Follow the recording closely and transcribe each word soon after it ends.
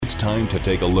time to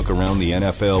take a look around the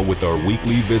NFL with our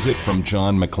weekly visit from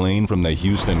John McClain from the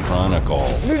Houston Chronicle.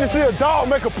 I need to see a dog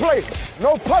make a play.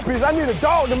 No puppies. I need a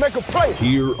dog to make a play.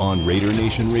 Here on Raider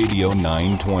Nation Radio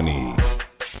 920.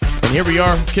 And here we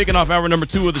are, kicking off hour number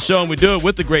 2 of the show, and we do it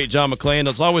with the great John McClain.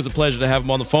 It's always a pleasure to have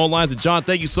him on the phone lines. And, John,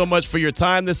 thank you so much for your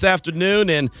time this afternoon.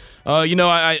 And,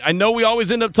 I know we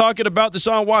always end up talking about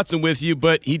Deshaun Watson with you,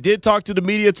 but he did talk to the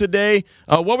media today.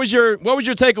 What was your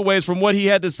takeaways from what he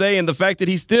had to say and the fact that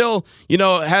he still,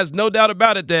 has no doubt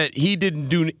about it that he didn't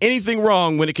do anything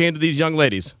wrong when it came to these young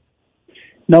ladies?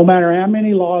 No matter how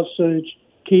many lawsuits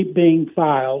keep being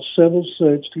filed, civil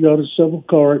suits to go to civil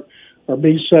court or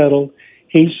be settled,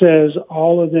 he says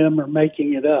all of them are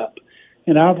making it up.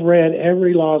 And I've read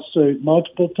every lawsuit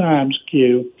multiple times,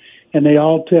 Q, and they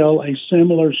all tell a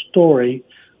similar story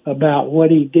about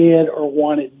what he did or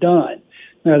wanted done.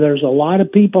 Now, there's a lot of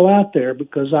people out there,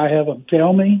 because I have them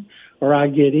tell me, or I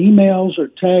get emails or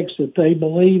texts that they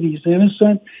believe he's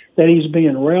innocent, that he's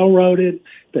being railroaded,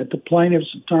 that the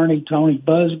plaintiff's attorney, Tony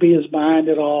Busby, is behind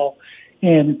it all.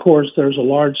 And, of course, there's a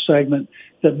large segment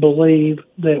that believe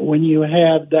that when you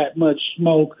have that much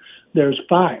smoke, there's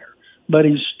fire. But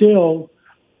he's still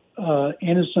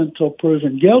innocent till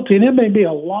proven guilty, and it may be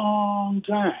a long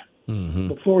time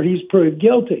before he's proved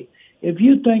guilty. If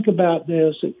you think about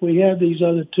this, if we have these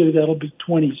other two, that'll be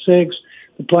 26.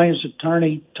 The plaintiff's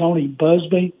attorney, Tony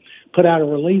Busby, put out a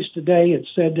release today and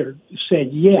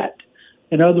said yet.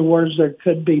 In other words, there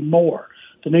could be more.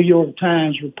 The New York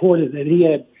Times reported that he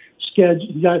had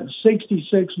gotten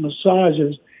 66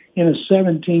 massages in a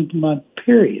 17-month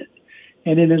period.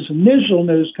 And in his initial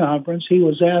news conference, he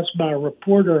was asked by a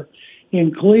reporter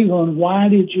in Cleveland, why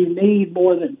did you need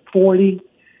more than 40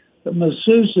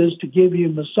 masseuses to give you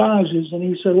massages? And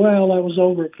he said, well, that was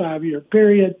over a 5-year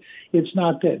period. It's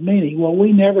not that many. Well,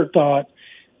 we never thought,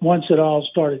 once it all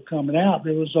started coming out,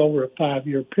 it was over a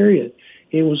 5-year period.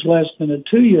 It was less than a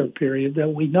 2-year period that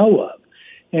we know of.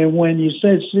 And when you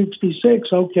said 66,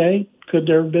 okay, could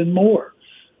there have been more?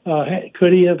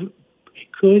 Could he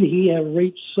have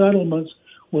reached settlements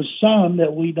with some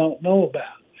that we don't know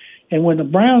about? And when the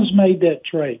Browns made that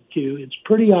trade, Q, it's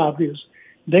pretty obvious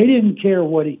they didn't care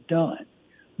what he'd done.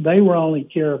 They were only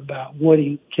care about what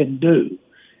he can do.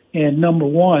 And number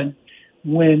one,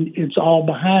 when it's all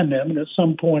behind them, and at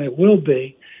some point it will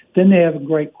be, then they have a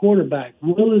great quarterback.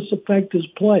 Will this affect his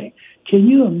play? Can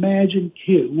you imagine,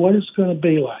 Q, what it's going to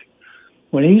be like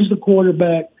when he's the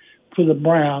quarterback for the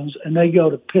Browns and they go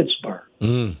to Pittsburgh,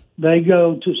 they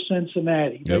go to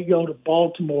Cincinnati, they go to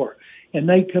Baltimore, and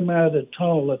they come out of the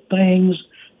tunnel, the things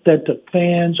that the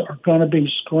fans are going to be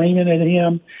screaming at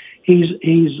him, he's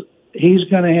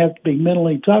going to have to be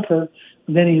mentally tougher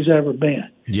than he's ever been.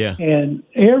 Yeah. And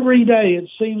every day it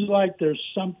seems like there's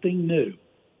something new.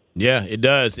 Yeah, it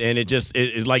does. And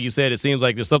it's like you said, it seems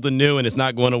like there's something new and it's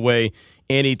not going away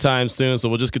anytime soon. So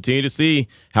we'll just continue to see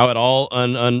how it all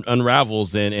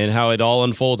unravels and how it all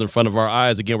unfolds in front of our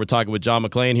eyes. Again, we're talking with John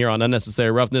McClain here on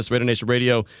Unnecessary Roughness, Raider Nation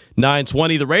Radio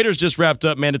 920. The Raiders just wrapped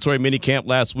up mandatory minicamp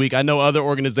last week. I know other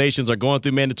organizations are going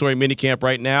through mandatory minicamp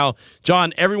right now.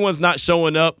 John, everyone's not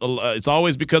showing up. It's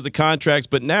always because of contracts,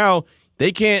 but now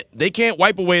They can't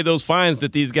wipe away those fines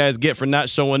that these guys get for not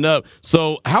showing up.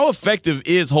 So how effective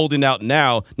is holding out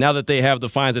now that they have the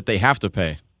fines that they have to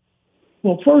pay?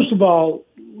 Well, first of all,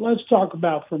 let's talk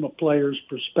about from a player's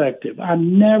perspective. I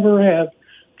never have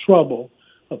trouble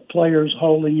of players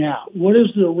holding out. What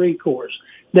is the recourse?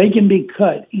 They can be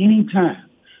cut anytime.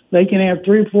 They can have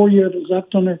 3 or 4 years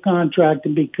left on their contract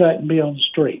and be cut and be on the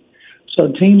street.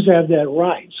 So teams have that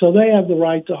right. So they have the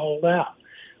right to hold out.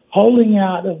 Holding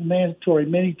out of mandatory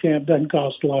minicamp doesn't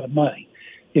cost a lot of money.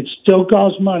 It still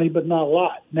costs money, but not a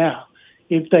lot. Now,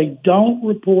 if they don't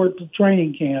report to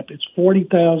training camp, it's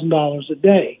 $40,000 a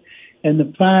day, and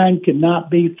the fine cannot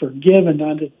be forgiven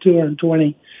under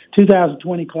 2020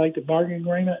 collective bargaining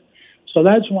agreement. So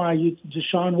that's why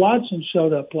Deshaun Watson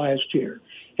showed up last year.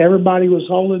 Everybody was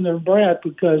holding their breath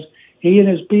because he and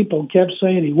his people kept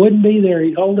saying he wouldn't be there.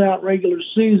 He'd hold out regular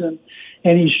season,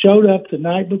 and he showed up the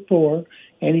night before,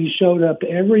 and he showed up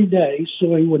every day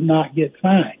so he would not get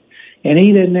fined. And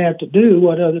he didn't have to do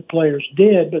what other players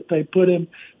did, but they put him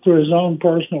through his own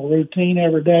personal routine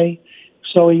every day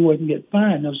so he wouldn't get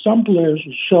fined. Now, some players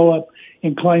will show up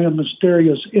and claim a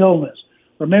mysterious illness.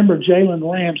 Remember Jalen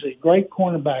Ramsey, great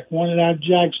cornerback, wanted out of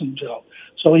Jacksonville.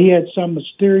 So he had some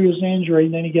mysterious injury,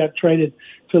 and then he got traded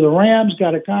to the Rams,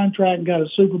 got a contract, and got a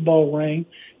Super Bowl ring,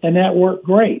 and that worked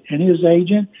great. And his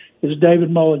agent is David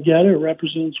Mulugheta, who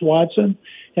represents Watson.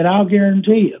 And I'll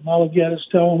guarantee you, Mulugheta's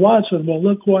telling Watson, well,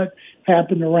 look what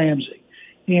happened to Ramsey.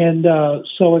 And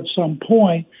so at some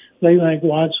point, they think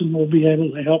Watson will be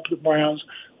able to help the Browns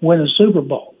win a Super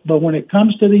Bowl. But when it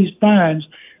comes to these fines,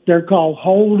 they're called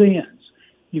hold-ins.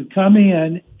 You come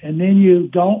in and then you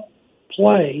don't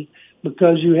play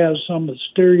because you have some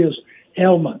mysterious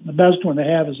ailment. The best one to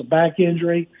have is a back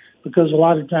injury, because a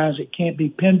lot of times it can't be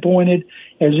pinpointed.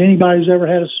 As anybody's ever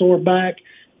had a sore back,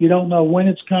 you don't know when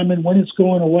it's coming, when it's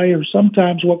going away, or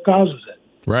sometimes what causes it.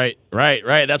 Right.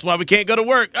 That's why we can't go to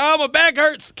work. Oh, my back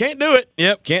hurts. Can't do it.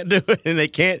 Yep, can't do it. And they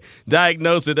can't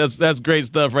diagnose it. That's great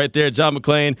stuff right there. John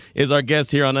McClain is our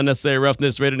guest here on Unnecessary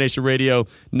Roughness, Raider Nation Radio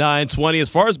 920. As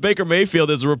far as Baker Mayfield,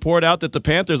 there's a report out that the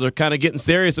Panthers are kind of getting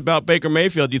serious about Baker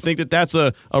Mayfield. Do you think that that's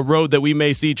a road that we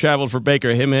may see traveled for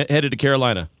Baker, him headed to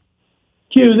Carolina?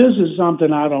 Q, this is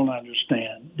something I don't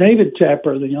understand. David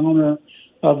Tepper, the owner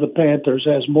of the Panthers,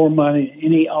 has more money than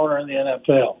any owner in the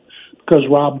NFL. Because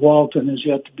Rob Walton is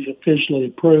yet to be officially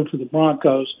approved for the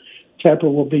Broncos, Tepper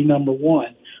will be number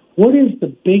one. What is the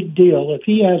big deal if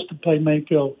he has to pay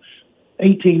Mayfield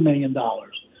 $18 million?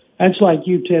 That's like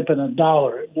you tipping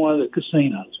 $1 at one of the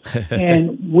casinos.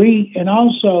 and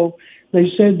also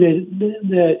they said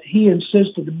that he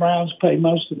insisted the Browns pay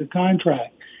most of the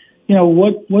contract. You know,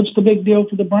 what's the big deal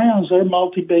for the Browns? They're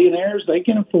multi-billionaires. They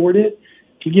can afford it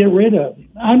to get rid of him.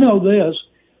 I know this.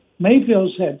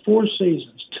 Mayfield's had 4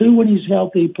 seasons. 2 when he's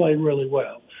healthy, he played really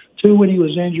well. 2 when he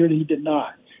was injured, he did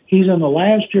not. He's in the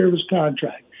last year of his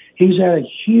contract. He's had a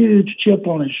huge chip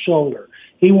on his shoulder.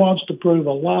 He wants to prove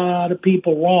a lot of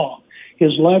people wrong.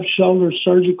 His left shoulder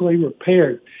surgically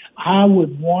repaired. I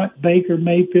would want Baker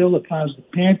Mayfield, if I was the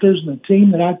Panthers, and the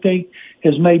team that I think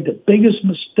has made the biggest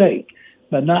mistake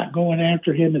by not going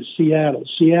after him is Seattle.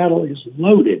 Seattle is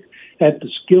loaded at the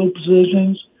skill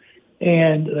positions,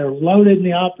 and they're loaded in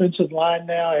the offensive line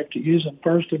now after using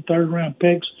first and third round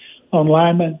picks on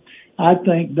linemen. I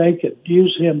think they could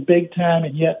use him big time,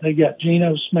 and yet they got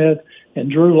Geno Smith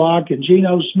and Drew Lock, and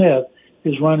Geno Smith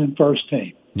is running first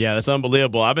team. Yeah, that's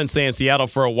unbelievable. I've been saying Seattle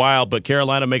for a while, but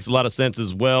Carolina makes a lot of sense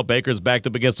as well. Baker's backed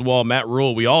up against the wall. Matt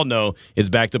Rule, we all know, is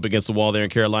backed up against the wall there in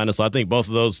Carolina. So I think both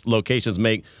of those locations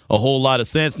make a whole lot of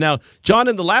sense. Now, John,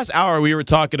 in the last hour, we were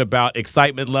talking about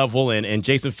excitement level, and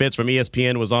Jason Fitz from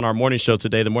ESPN was on our morning show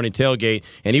today, the Morning Tailgate,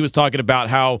 and he was talking about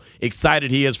how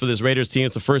excited he is for this Raiders team.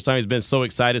 It's the first time he's been so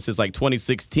excited since like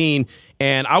 2016.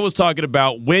 And I was talking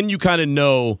about when you kind of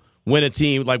know when a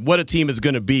team, like what a team is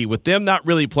going to be. With them not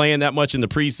really playing that much in the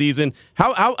preseason,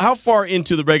 how far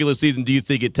into the regular season do you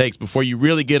think it takes before you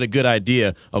really get a good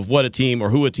idea of what a team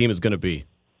or who a team is going to be?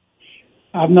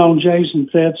 I've known Jason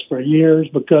Fitz for years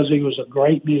because he was a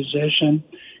great musician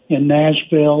in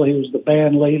Nashville. He was the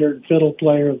band leader and fiddle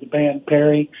player of the band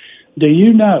Perry. Do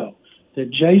you know that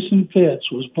Jason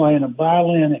Fitz was playing a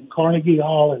violin in Carnegie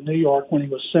Hall in New York when he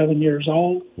was 7 years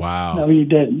old? Wow. No, you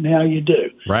didn't. Now you do.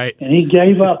 Right. And he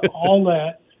gave up all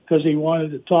that because he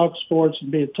wanted to talk sports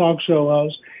and be a talk show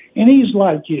host. And he's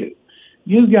like you.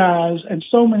 You guys and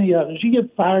so many others, you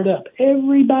get fired up.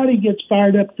 Everybody gets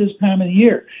fired up this time of the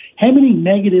year. How many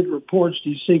negative reports do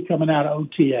you see coming out of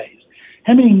OTAs?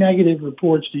 How many negative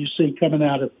reports do you see coming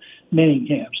out of mini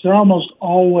camps? They're almost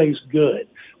always good.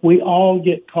 We all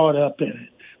get caught up in it.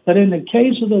 But in the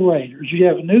case of the Raiders, you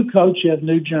have a new coach, you have a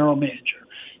new general manager.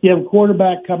 You have a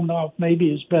quarterback coming off maybe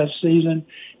his best season.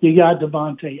 You got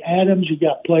Davante Adams. You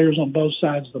got players on both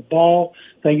sides of the ball.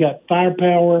 They got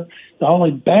firepower. The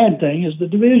only bad thing is the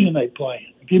division they play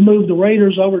in. If you move the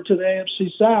Raiders over to the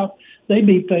AFC South, they'd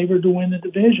be favored to win the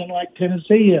division like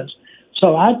Tennessee is.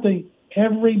 So I think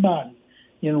everybody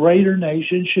in Raider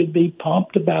Nation should be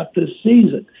pumped about this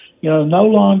season. You know, no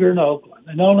longer in Oakland.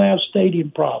 They don't have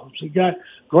stadium problems. They got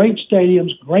great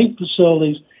stadiums, great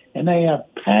facilities, and they have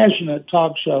passionate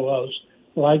talk show hosts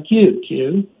like you,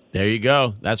 Q. There you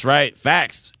go. That's right.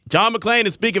 Facts. John McClain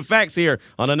is speaking facts here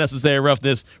on Unnecessary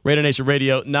Roughness, Raider Nation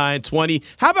Radio 920.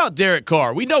 How about Derek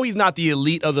Carr? We know he's not the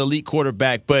elite of the elite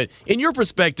quarterback, but in your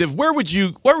perspective, where would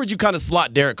you kind of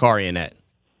slot Derek Carr in at?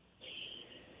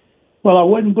 Well, I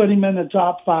wouldn't put him in the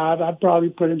top 5. I'd probably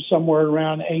put him somewhere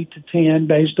around 8 to 10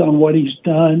 based on what he's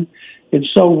done. It's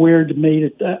so weird to me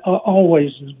that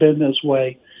always has been this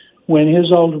way. When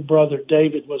his older brother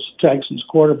David was the Texans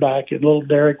quarterback and little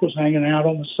Derek was hanging out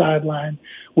on the sideline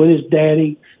with his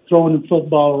daddy throwing the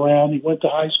football around. He went to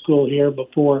high school here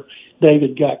before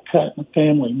David got cut and the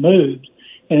family moved.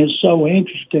 And it's so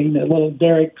interesting that little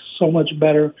Derek's so much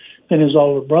better than his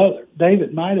older brother.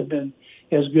 David might have been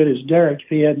as good as Derek if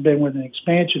he hadn't been with an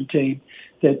expansion team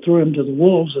that threw him to the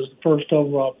Wolves as the first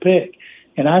overall pick.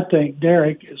 And I think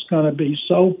Derek is going to be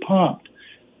so pumped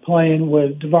playing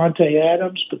with Davante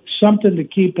Adams. But something to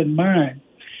keep in mind,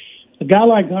 a guy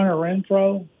like Hunter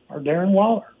Renfrow or Darren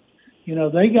Waller,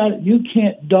 You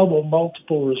can't double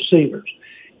multiple receivers.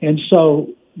 And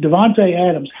so Davante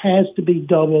Adams has to be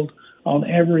doubled on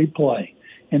every play.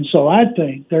 And so I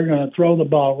think they're going to throw the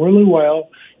ball really well.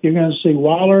 You're going to see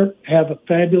Waller have a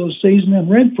fabulous season, and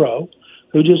Renfro,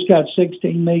 who just got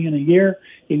 $16 million a year,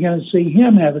 you're going to see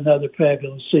him have another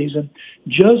fabulous season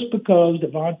just because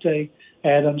Davante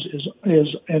Adams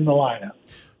is in the lineup.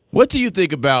 What do you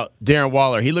think about Darren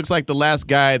Waller? He looks like the last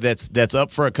guy that's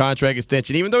up for a contract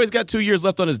extension. Even though he's got 2 years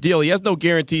left on his deal, he has no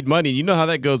guaranteed money. You know how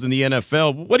that goes in the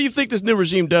NFL. What do you think this new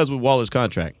regime does with Waller's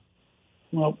contract?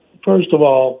 Well, first of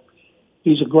all,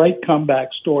 he's a great comeback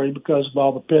story because of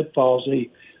all the pitfalls he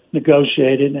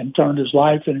negotiated and turned his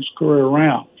life and his career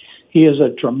around. He is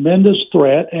a tremendous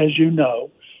threat, as you know.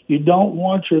 You don't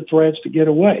want your threats to get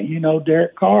away.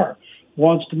 Derek Carr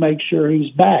wants to make sure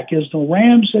he's back. As the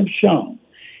Rams have shown,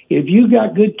 if you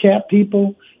got good cap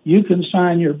people, you can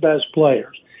sign your best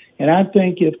players. And I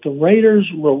think if the Raiders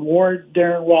reward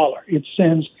Darren Waller, it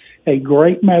sends a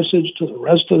great message to the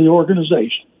rest of the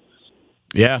organization.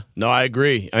 Yeah, no, I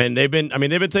agree. They've been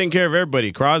taking care of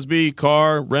everybody. Crosby,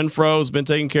 Carr, Renfro's been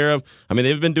taken care of.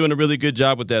 They've been doing a really good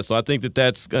job with that. So I think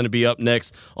that's going to be up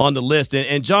next on the list.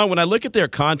 And John, when I look at their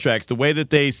contracts, the way that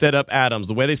they set up Adams,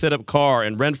 the way they set up Carr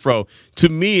and Renfro, to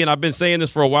me, and I've been saying this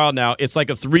for a while now, it's like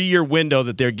a 3-year window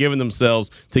that they're giving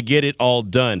themselves to get it all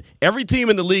done. Every team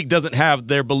in the league doesn't have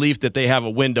their belief that they have a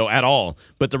window at all.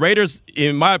 But the Raiders,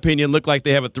 in my opinion, look like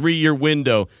they have a 3-year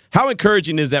window. How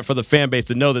encouraging is that for the fan base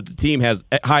to know that the team has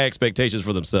high expectations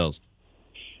for themselves?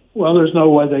 Well, there's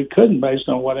no way they couldn't based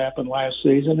on what happened last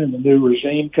season and the new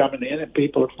regime coming in, and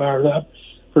people are fired up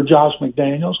for Josh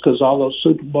McDaniels because all those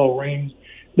Super Bowl rings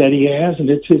that he has, and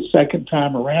it's his second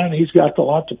time around. He's got a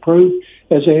lot to prove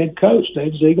as a head coach.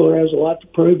 Dave Ziegler has a lot to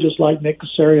prove, just like Nick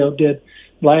Caserio did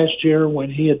last year when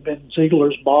he had been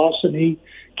Ziegler's boss and he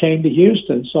came to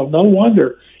Houston. So no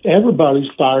wonder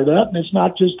everybody's fired up, and it's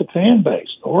not just the fan base.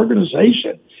 The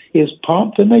organization is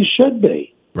pumped, and they should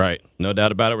be. Right. No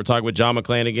doubt about it. We're talking with John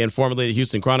McClain again, formerly the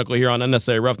Houston Chronicle, here on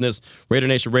Unnecessary Roughness, Raider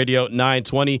Nation Radio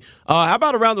 920. How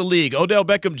about around the league? Odell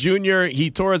Beckham Jr., he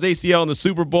tore his ACL in the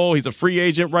Super Bowl. He's a free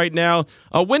agent right now.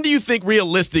 When do you think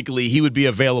realistically he would be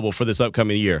available for this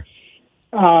upcoming year?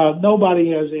 Nobody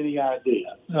has any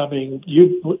idea.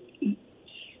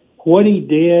 What he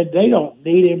did, they don't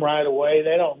need him right away.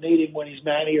 They don't need him when he's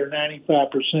 90 or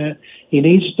 95%. He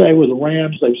needs to stay with the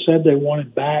Rams. They've said they want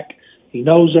him back. He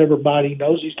knows everybody. He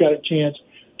knows he's got a chance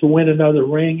to win another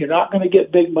ring. You're not going to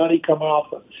get big money coming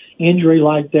off an injury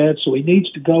like that, so he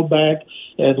needs to go back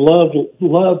and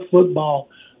love football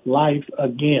life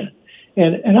again.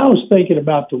 And I was thinking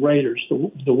about the Raiders,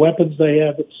 the weapons they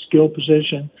have at the skill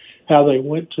position, how they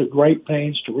went to great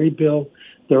pains to rebuild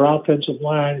their offensive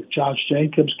line. If Josh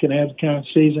Jacobs can have the kind of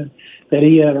season that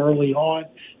he had early on,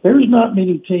 there's not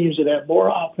many teams that have more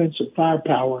offensive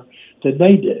firepower than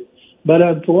they did. But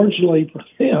unfortunately for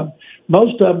them,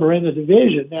 most of them are in the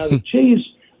division. Now, the Chiefs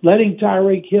letting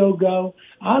Tyreek Hill go,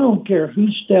 I don't care who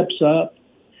steps up,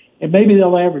 and maybe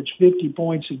they'll average 50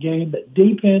 points a game, but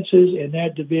defenses in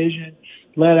that division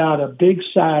let out a big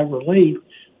sigh of relief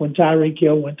when Tyreek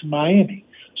Hill went to Miami.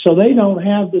 So they don't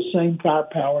have the same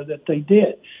firepower that they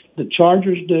did. The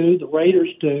Chargers do, the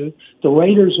Raiders do. The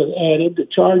Raiders have added, the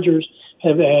Chargers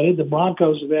have added, the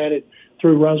Broncos have added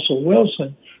through Russell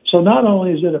Wilson. So not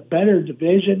only is it a better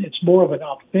division, it's more of an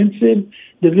offensive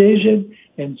division,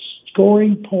 and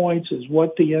scoring points is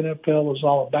what the NFL is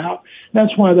all about.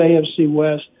 That's why the AFC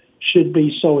West should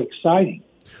be so exciting.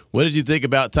 What did you think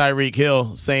about Tyreek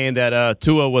Hill saying that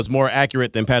Tua was more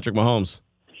accurate than Patrick Mahomes?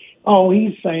 Oh,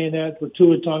 he's saying that for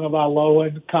Tua Tagovailoa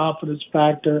and the confidence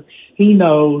factor. He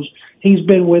knows. He's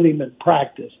been with him in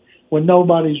practice when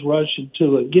nobody's rushing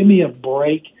Tua. Give me a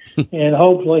break. And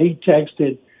hopefully he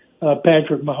texted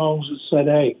Patrick Mahomes and said,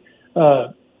 hey,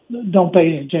 don't pay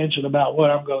any attention about what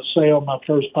I'm going to say on my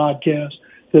first podcast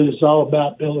because it's all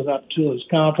about building up Tua's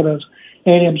confidence.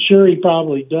 And I'm sure he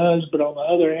probably does, but on the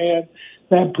other hand,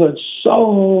 that puts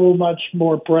so much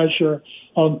more pressure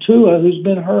on Tua, who's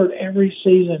been hurt every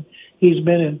season he's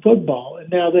been in football. And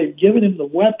now they've given him the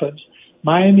weapons.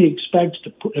 Miami expects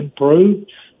to improve.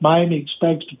 Miami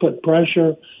expects to put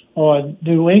pressure on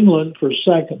New England for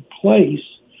second place.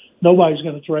 Nobody's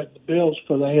going to threaten the Bills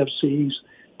for the AFC East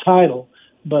title.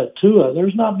 But Tua,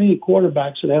 there's not many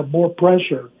quarterbacks that have more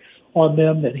pressure on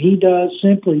them than he does,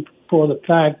 simply for the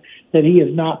fact that he has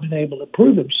not been able to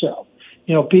prove himself.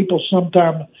 You know, people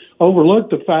sometimes overlook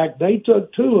the fact they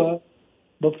took Tua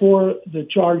before the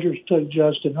Chargers took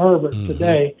Justin Herbert.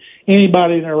 Today,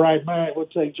 anybody in their right mind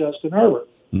would take Justin Herbert.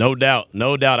 No doubt.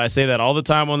 No doubt. I say that all the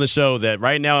time on the show that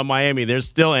right now in Miami, they're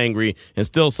still angry and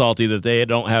still salty that they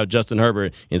don't have Justin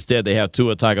Herbert. Instead, they have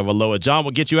Tua Tagovailoa. John,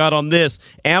 we'll get you out on this.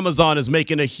 Amazon is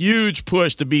making a huge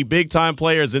push to be big-time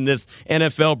players in this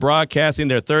NFL broadcasting,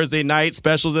 their Thursday night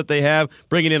specials that they have,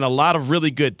 bringing in a lot of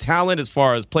really good talent as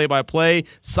far as play-by-play,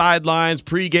 sidelines,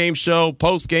 pregame show,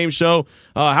 postgame show.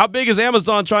 How big is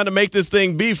Amazon trying to make this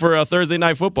thing be for Thursday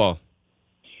night football?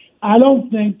 I don't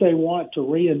think they want to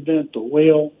reinvent the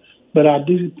wheel, but I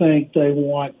do think they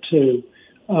want to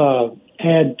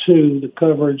add to the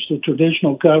coverage, the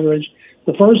traditional coverage.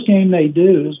 The first game they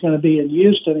do is going to be in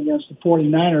Houston against the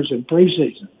 49ers in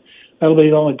preseason. That'll be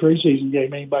the only preseason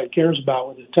game anybody cares about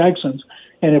with the Texans.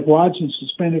 And if Watson's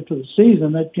suspended for the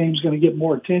season, that game's going to get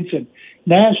more attention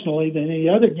nationally than any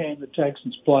other game the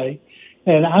Texans play.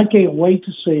 And I can't wait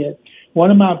to see it. One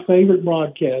of my favorite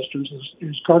broadcasters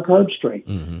is Kirk Herbstreit.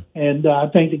 Mm-hmm. And I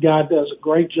think the guy does a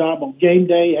great job on game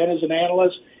day and as an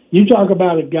analyst. You talk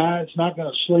about a guy that's not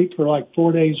going to sleep for like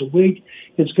 4 days a week,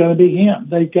 it's going to be him.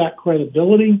 They've got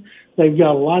credibility. They've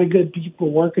got a lot of good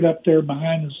people working up there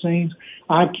behind the scenes.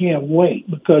 I can't wait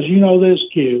because you know this,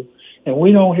 Q, and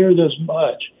we don't hear this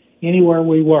much anywhere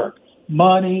we work.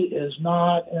 Money is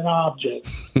not an object.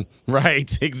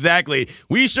 Right, exactly.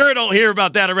 We sure don't hear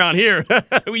about that around here. I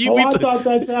thought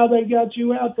that's how they got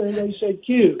you out there. They said,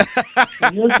 Q,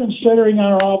 when you're considering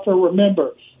our offer,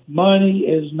 remember, money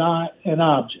is not an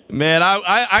object. Man,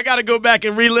 I got to go back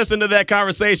and re-listen to that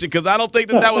conversation because I don't think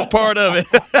that was part of it.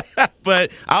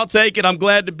 But I'll take it. I'm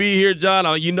glad to be here,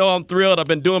 John. You know I'm thrilled. I've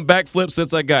been doing backflips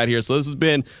since I got here, so this has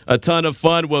been a ton of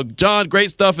fun. Well, John, great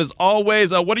stuff as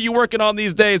always. What are you working on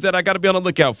these days that I got to be on the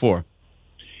lookout for?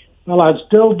 Well, I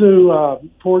still do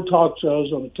 4 talk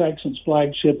shows on the Texans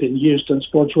flagship in Houston,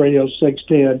 Sports Radio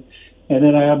 610, and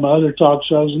then I have my other talk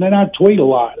shows, and then I tweet a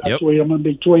lot. I'm going to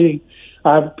be tweeting.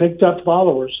 I've picked up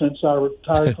followers since I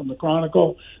retired from the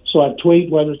Chronicle, so I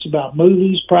tweet whether it's about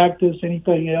movies, practice,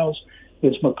 anything else.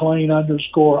 It's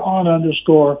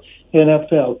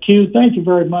McLean_on_NFL. Q, thank you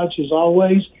very much as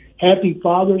always. Happy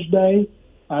Father's Day.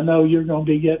 I know you're going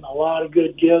to be getting a lot of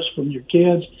good gifts from your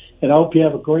kids, and I hope you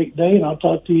have a great day, and I'll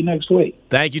talk to you next week.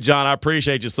 Thank you, John. I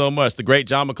appreciate you so much. The great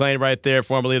John McClain right there,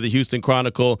 formerly of the Houston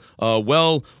Chronicle.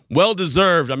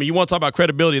 Well-deserved. I mean, you want to talk about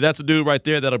credibility. That's a dude right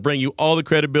there that'll bring you all the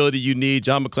credibility you need.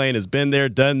 John McClain has been there,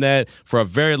 done that for a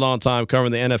very long time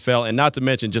covering the NFL, and not to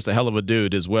mention just a hell of a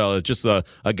dude as well. It's just a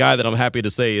guy that I'm happy to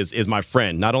say is my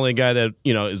friend. Not only a guy that,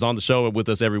 is on the show with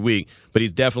us every week, but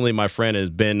he's definitely my friend and has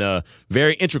been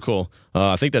very integral.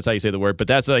 I think that's how you say the word, but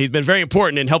he's been very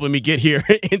important in helping me get here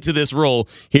into this role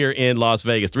here in Las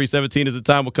Vegas. 3:17 is the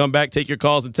time. We'll come back, take your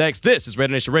calls and texts. This is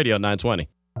Raider Nation Radio 920.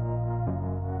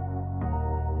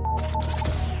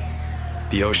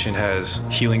 The ocean has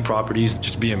healing properties.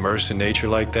 Just be immersed in nature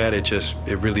like that,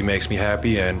 it really makes me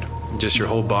happy, and just your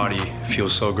whole body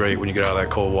feels so great when you get out of that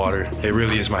cold water. It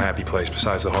really is my happy place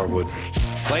besides the hardwood.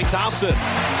 Klay Thompson,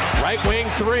 right wing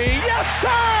three. Yes, sir!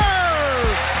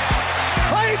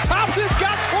 Klay Thompson's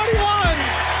got 21.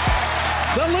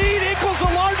 The lead equals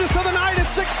the largest of the night at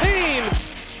 16.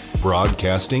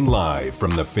 Broadcasting live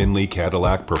from the Finley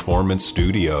Cadillac Performance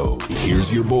Studio,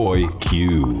 here's your boy,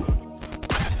 Q.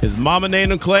 His mama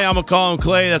named him Klay. I'm going to call him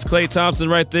Klay. That's Klay Thompson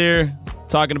right there,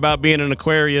 talking about being in an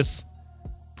Aquarius,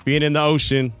 being in the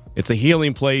ocean. It's a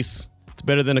healing place. It's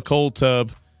better than a cold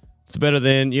tub. It's better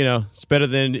than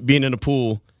being in a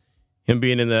pool. Him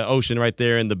being in the ocean right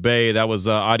there in the bay. That was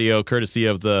audio courtesy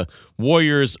of the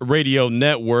Warriors Radio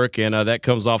Network, and that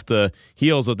comes off the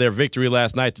heels of their victory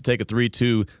last night to take a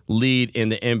 3-2 lead in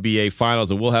the NBA Finals.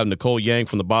 And we'll have Nicole Yang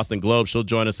from the Boston Globe. She'll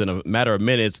join us in a matter of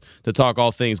minutes to talk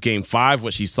all things Game 5,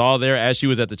 what she saw there as she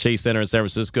was at the Chase Center in San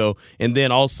Francisco, and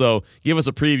then also give us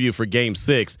a preview for Game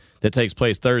 6 that takes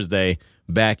place Thursday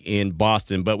back in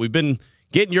Boston. But we've been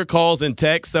getting your calls and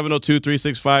texts,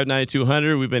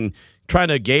 702-365-9200. We've been trying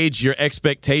to gauge your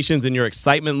expectations and your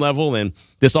excitement level, and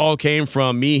this all came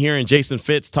from me hearing Jason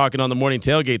Fitz talking on the morning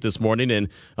tailgate this morning, and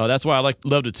that's why I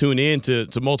love to tune in to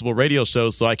multiple radio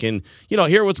shows so I can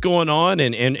hear what's going on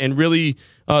and really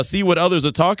see what others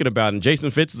are talking about. And Jason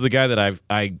Fitz is a guy that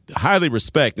I highly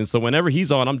respect, and so whenever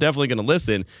he's on, I'm definitely going to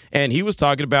listen. And he was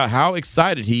talking about how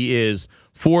excited he is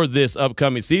for this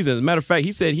upcoming season. As a matter of fact,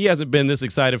 he said he hasn't been this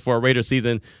excited for a Raider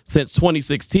season since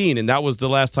 2016, and that was the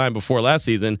last time before last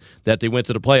season that they went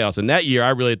to the playoffs. And that year,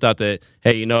 I really thought that,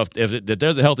 hey, if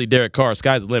there's a healthy Derek Carr,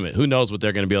 sky's the limit. Who knows what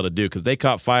they're going to be able to do, because they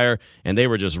caught fire and they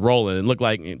were just rolling. It looked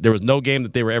like there was no game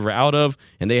that they were ever out of,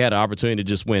 and they had an opportunity to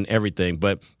just win everything.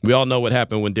 But we all know what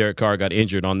happened when Derek Carr got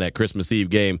injured on that Christmas Eve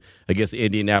game against the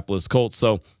Indianapolis Colts.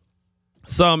 So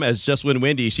some as Just Win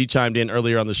Wendy. She chimed in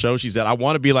earlier on the show. She said, I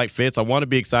want to be like Fitz. I want to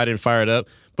be excited and fired up.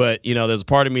 But, there's a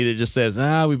part of me that just says,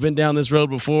 we've been down this road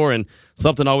before and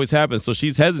something always happens. So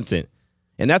she's hesitant.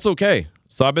 And that's okay.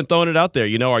 So I've been throwing it out there.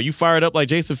 Are you fired up like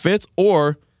Jason Fitz,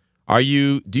 or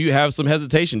do you have some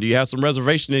hesitation? Do you have some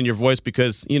reservation in your voice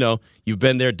because, you've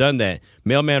been there, done that?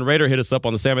 Mailman Raider hit us up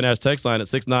on the Salmon Ash text line at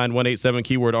 69187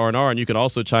 keyword R&R, and you can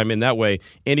also chime in that way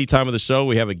any time of the show.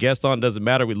 We have a guest on, doesn't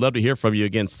matter. We'd love to hear from you.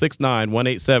 Again,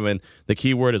 69187. The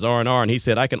keyword is R&R, and he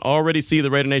said, I can already see the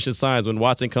Raider Nation signs when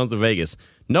Watson comes to Vegas.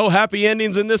 No happy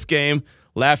endings in this game.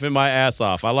 Laughing my ass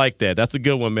off. I like that. That's a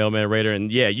good one, Mailman Raider. And,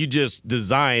 yeah, you just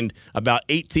designed about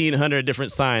 1,800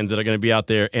 different signs that are going to be out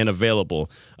there and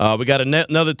available. We got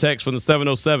another text from the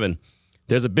 707.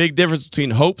 There's a big difference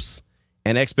between hopes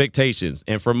and expectations.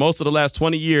 And for most of the last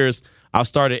 20 years, I've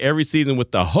started every season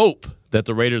with the hope that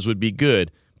the Raiders would be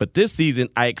good. But this season,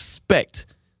 I expect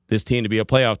this team to be a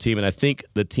playoff team, and I think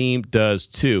the team does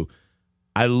too.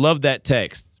 I love that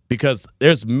text. Because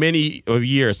there's many of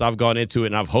years I've gone into it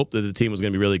and I've hoped that the team was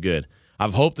going to be really good.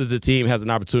 I've hoped that the team has an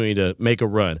opportunity to make a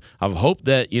run. I've hoped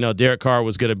that, Derek Carr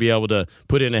was going to be able to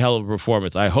put in a hell of a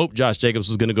performance. I hope Josh Jacobs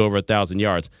was going to go over 1,000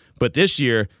 yards. But this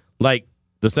year, like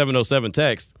the 707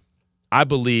 text, I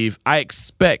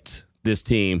expect this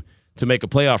team to make a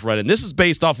playoff run. And this is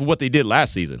based off of what they did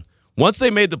last season. Once they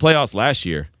made the playoffs last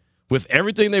year, with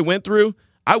everything they went through,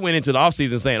 I went into the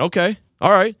offseason saying, okay,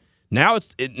 all right. Now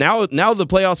now the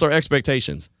playoffs are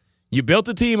expectations. You built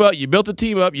the team up.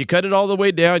 You cut it all the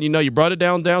way down. You brought it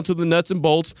down to the nuts and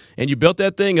bolts, and you built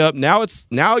that thing up.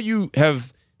 Now you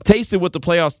have tasted what the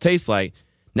playoffs taste like.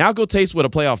 Now go taste what a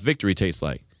playoff victory tastes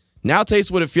like. Now taste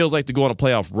what it feels like to go on a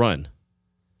playoff run.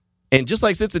 And just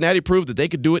like Cincinnati proved that they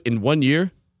could do it in 1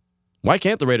 year, why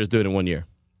can't the Raiders do it in 1 year?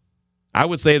 I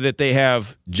would say that they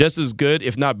have just as good,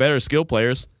 if not better, skill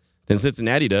players than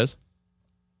Cincinnati does.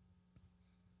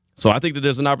 So I think that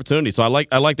there's an opportunity. So I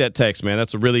like that text, man.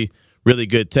 That's a really, really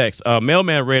good text.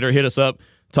 Mailman Raider hit us up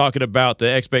talking about the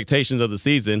expectations of the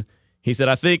season. He said,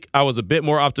 I think I was a bit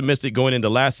more optimistic going into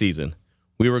last season.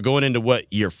 We were going into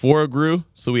year 4 grew,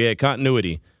 so we had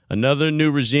continuity. Another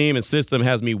new regime and system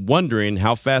has me wondering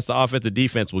how fast the offensive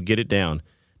defense will get it down.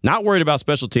 Not worried about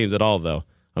special teams at all, though.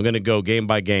 I'm going to go game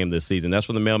by game this season. That's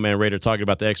from the Mailman Raider talking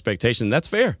about the expectation. That's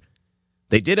fair.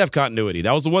 They did have continuity.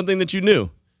 That was the one thing that you knew.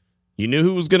 You knew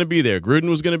who was going to be there. Gruden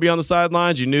was going to be on the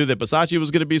sidelines. You knew that Bisaccia was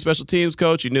going to be special teams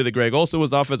coach. You knew that Greg Olsen was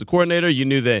the offensive coordinator. You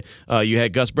knew that you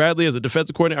had Gus Bradley as a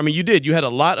defensive coordinator. I mean, you did. You had a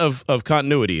lot of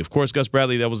continuity. Of course, Gus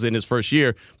Bradley, that was in his first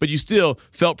year, but you still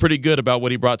felt pretty good about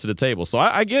what he brought to the table. So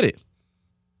I get it.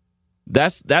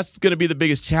 That's going to be the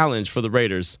biggest challenge for the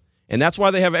Raiders, and that's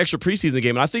why they have an extra preseason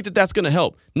game. And I think that that's going to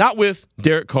help. Not with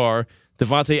Derek Carr,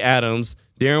 Devontae Adams,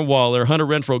 Darren Waller, Hunter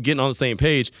Renfrow getting on the same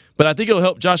page, but I think it'll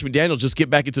help Josh McDaniels just get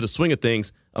back into the swing of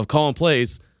things of calling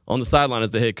plays on the sideline as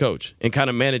the head coach and kind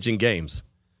of managing games,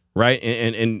 right?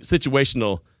 And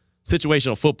situational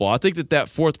football. I think that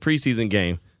fourth preseason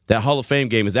game, that Hall of Fame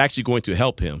game, is actually going to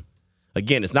help him.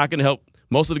 Again, it's not going to help.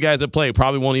 Most of the guys that play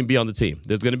probably won't even be on the team.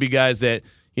 There's going to be guys that,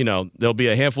 there'll be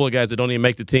a handful of guys that don't even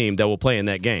make the team that will play in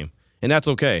that game, and that's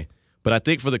okay. But I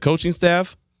think for the coaching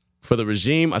staff, for the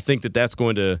regime, I think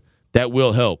that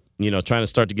will help, trying to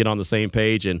start to get on the same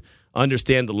page and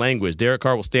understand the language. Derek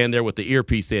Carr will stand there with the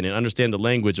earpiece in and understand the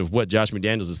language of what Josh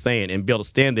McDaniels is saying and be able to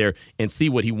stand there and see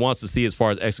what he wants to see as far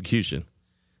as execution.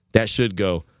 That should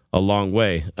go a long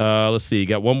way. Let's see.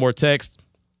 Got one more text.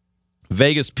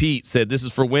 Vegas Pete said, this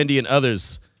is for Wendy and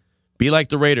others. Be like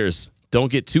the Raiders.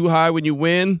 Don't get too high when you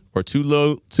win or too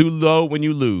low when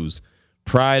you lose.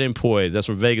 Pride and poise. That's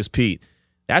from Vegas Pete.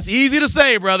 That's easy to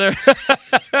say, brother,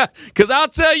 because I'll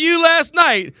tell you last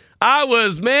night, I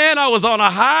was on a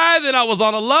high, then I was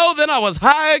on a low, then I was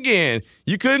high again.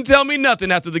 You couldn't tell me nothing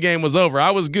after the game was over.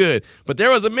 I was good. But there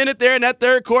was a minute there in that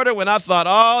third quarter when I thought,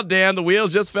 oh, damn, the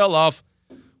wheels just fell off.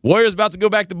 Warriors about to go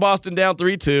back to Boston down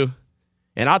 3-2.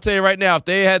 And I'll tell you right now,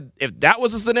 if that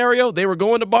was a scenario, they were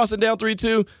going to Boston down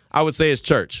 3-2, I would say it's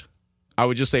church. I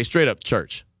would just say straight up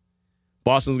church.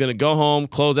 Boston's going to go home,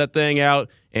 close that thing out,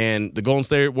 and the Golden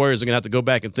State Warriors are going to have to go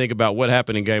back and think about what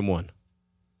happened in Game 1.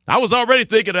 I was already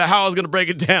thinking of how I was going to break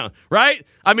it down, right?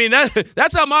 I mean,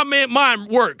 that's how my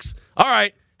mind works. All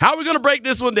right, how are we going to break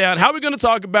this one down? How are we going to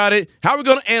talk about it? How are we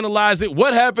going to analyze it?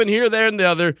 What happened here, there, and the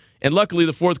other? And luckily,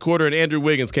 the fourth quarter and Andrew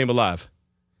Wiggins came alive.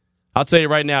 I'll tell you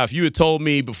right now, if you had told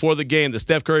me before the game that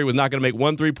Steph Curry was not going to make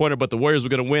one three-pointer but the Warriors were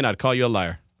going to win, I'd call you a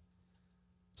liar.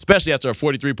 Especially after a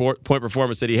 43-point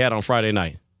performance that he had on Friday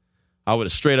night. I would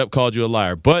have straight up called you a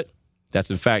liar. But that's,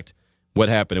 in fact, what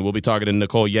happened. And we'll be talking to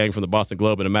Nicole Yang from the Boston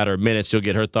Globe in a matter of minutes. She'll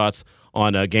get her thoughts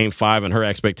on Game 5 and her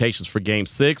expectations for Game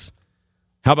 6.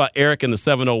 How about Eric in the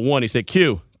 701? He said,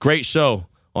 Q, great show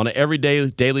on an everyday,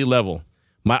 daily level.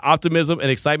 My optimism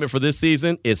and excitement for this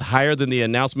season is higher than the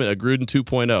announcement of Gruden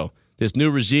 2.0. This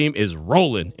new regime is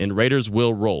rolling, and Raiders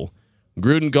will roll.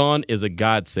 Gruden gone is a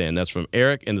godsend. That's from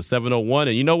Eric in the 701.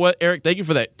 And you know what, Eric? Thank you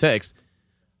for that text.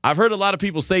 I've heard a lot of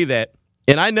people say that,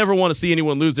 and I never want to see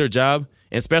anyone lose their job,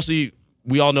 and especially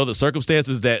we all know the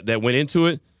circumstances that went into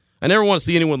it. I never want to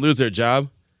see anyone lose their job,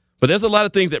 but there's a lot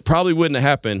of things that probably wouldn't have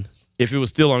happened if it was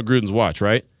still on Gruden's watch,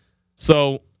 right?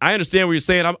 So I understand what you're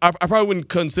saying. I probably wouldn't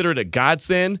consider it a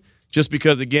godsend just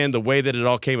because, again, the way that it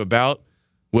all came about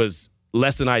was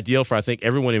less than ideal for, I think,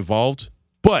 everyone involved.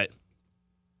 But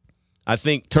I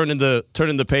think turning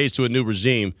the page to a new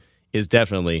regime is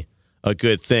definitely a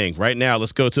good thing. Right now,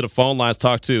 let's go to the phone lines,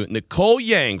 talk to Nicole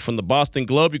Yang from the Boston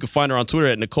Globe. You can find her on Twitter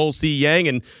at Nicole C. Yang.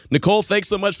 And Nicole, thanks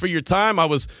so much for your time. I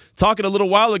was talking a little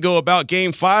while ago about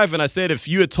Game 5, and I said if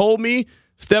you had told me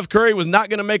Steph Curry was not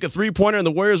going to make a three-pointer and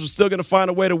the Warriors were still going to find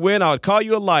a way to win, I would call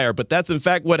you a liar. But that's, in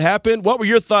fact, what happened. What were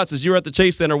your thoughts as you were at the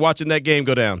Chase Center watching that game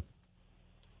go down?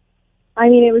 I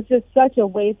mean, it was just such a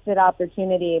wasted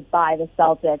opportunity by the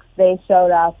Celtics. They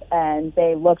showed up, and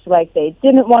they looked like they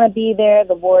didn't want to be there.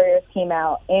 The Warriors came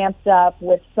out amped up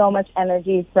with so much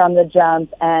energy from the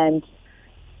jump, and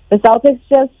the Celtics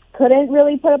just couldn't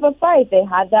really put up a fight. They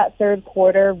had that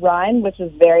third-quarter run, which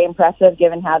was very impressive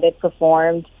given how they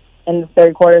performed in the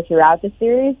third quarter throughout the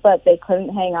series, but they couldn't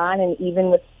hang on, and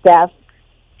even with Steph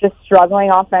just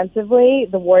struggling offensively,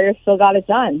 the Warriors still got it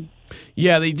done.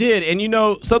 Yeah, they did. And, you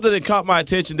know, something that caught my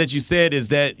attention that you said is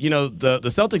that, you know, the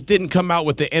Celtics didn't come out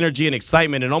with the energy and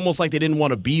excitement and almost like they didn't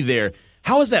want to be there.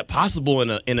 How is that possible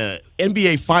in a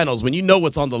NBA Finals when you know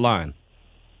what's on the line?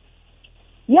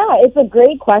 Yeah, it's a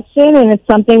great question, and it's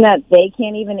something that they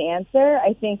can't even answer.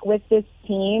 I think with this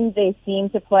team, they seem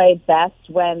to play best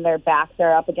when their backs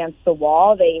are up against the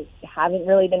wall. They haven't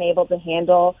really been able to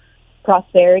handle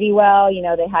prosperity well. You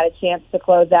know, they had a chance to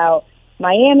close out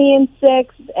Miami in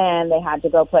 6, and they had to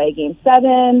go play Game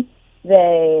 7.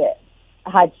 They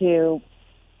had to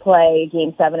play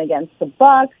Game 7 against the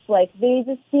Bucks. Like, they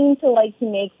just seem to like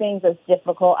to make things as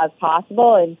difficult as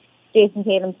possible, and Jason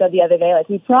Tatum said the other day, like,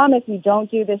 we promise we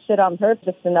don't do this shit on purpose.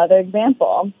 Just another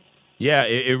example. Yeah,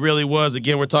 it really was.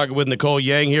 Again, we're talking with Nicole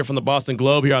Yang here from the Boston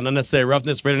Globe here on Unnecessary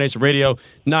Roughness, Raider Nation Radio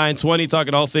 920,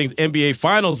 talking all things NBA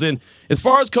Finals. And as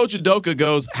far as Coach Udoka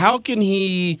goes, how can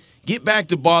he get back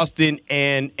to Boston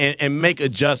and make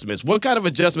adjustments? What kind of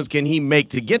adjustments can he make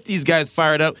to get these guys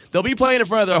fired up? They'll be playing in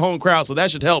front of their home crowd, so that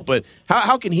should help. But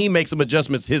how can he make some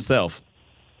adjustments himself?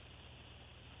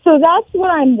 So that's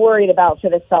what I'm worried about for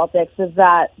the Celtics, is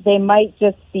that they might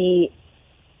just be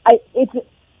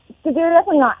so they're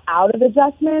definitely not out of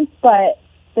adjustments, but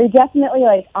they're definitely,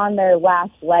 like, on their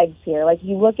last legs here. Like,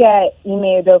 you look at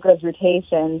Ime Udoka's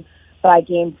rotation by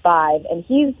Game 5, and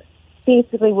he's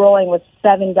basically rolling with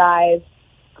 7 guys.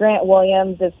 Grant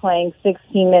Williams is playing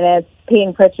 16 minutes.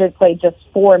 Peyton Pritchard played just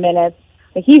 4 minutes.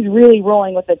 Like, he's really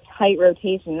rolling with a tight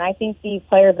rotation, and I think these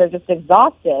players are just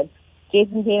exhausted.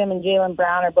 Jason Tatum and Jaylen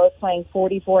Brown are both playing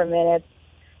 44 minutes.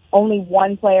 Only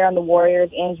one player on the Warriors,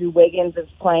 Andrew Wiggins, is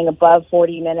playing above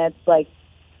 40 minutes. Like,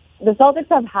 the Celtics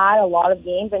have had a lot of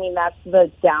games. I mean, that's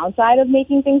the downside of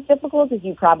making things difficult, is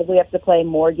you probably have to play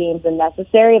more games than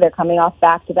necessary. They're coming off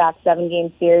back-to-back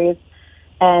 7-game series,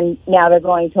 and now they're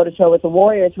going toe-to-toe with the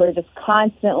Warriors, who are just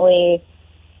constantly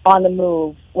on the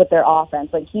move with their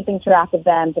offense. Like, keeping track of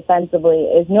them defensively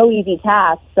is no easy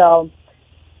task. So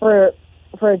for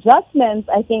adjustments,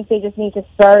 I think they just need to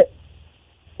start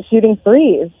shooting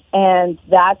threes, and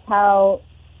that's how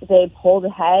they pulled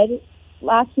ahead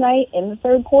last night in the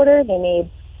third quarter. They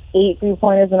made 8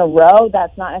 3-pointers in a row.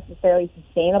 That's not necessarily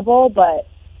sustainable, but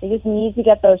they just need to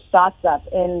get those shots up.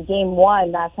 In Game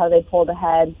 1, that's how they pulled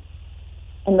ahead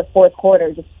in the fourth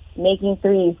quarter, just making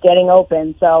threes, getting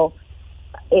open. So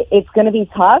it's going to be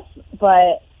tough,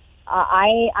 but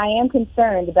I am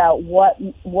concerned about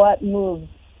what moves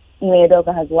Ime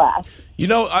Udoka has left. You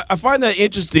know, I find that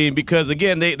interesting because,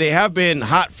 again, they have been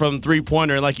hot from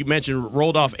three-pointer, and like you mentioned,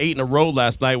 rolled off 8 in a row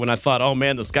last night when I thought, oh,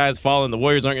 man, the sky's falling. The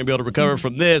Warriors aren't going to be able to recover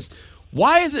from this.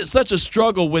 Why is it such a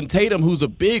struggle when Tatum, who's a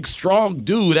big, strong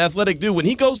dude, athletic dude, when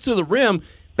he goes to the rim,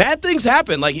 bad things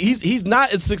happen? Like, he's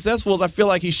not as successful as I feel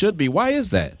like he should be. Why is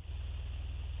that?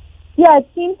 Yeah, it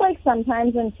seems like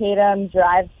sometimes when Tatum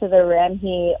drives to the rim,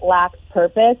 he lacks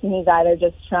purpose, and he's either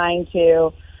just trying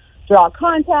to draw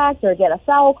contact or get a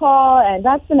foul call, and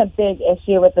that's been a big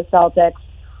issue with the Celtics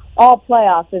all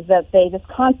playoffs, is that they just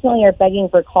constantly are begging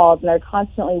for calls, and they're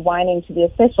constantly whining to the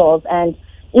officials, and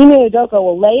Ime Udoka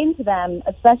will lay into them,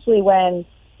 especially when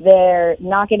they're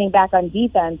not getting back on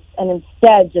defense, and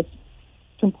instead just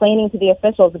complaining to the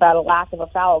officials about a lack of a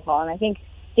foul call. And I think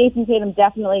Jason Tatum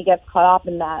definitely gets caught up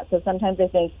in that. So sometimes I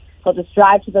think he'll just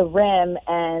drive to the rim,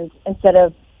 and instead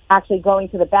of actually going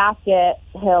to the basket,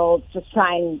 he'll just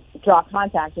try and draw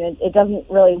contact, and it doesn't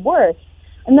really work.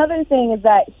 Another thing is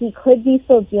that he could be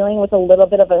still dealing with a little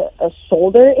bit of a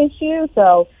shoulder issue.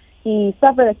 So he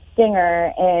suffered a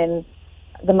stinger in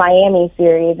the Miami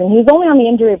series, and he was only on the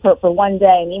injury report for one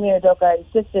day, and Ime Udoka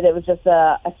insisted it was just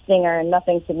a stinger and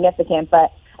nothing significant.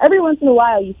 But every once in a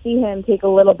while, you see him take a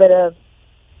little bit of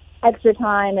extra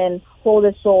time and hold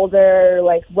his shoulder,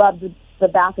 like rub the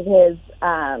back of his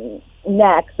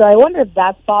neck. So I wonder if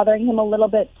that's bothering him a little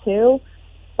bit too.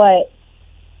 But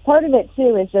part of it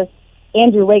too is just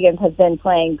Andrew Wiggins has been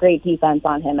playing great defense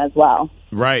on him as well.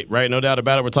 Right, no doubt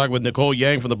about it. We're talking with Nicole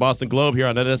Yang from the Boston Globe here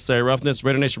on Unnecessary Roughness,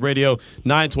 Raider Nation Radio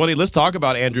 920. Let's talk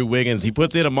about Andrew Wiggins. He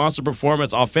puts in a monster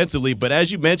performance offensively, but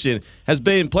as you mentioned, has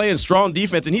been playing strong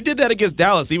defense, and he did that against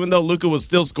Dallas. Even though Luka was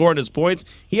still scoring his points,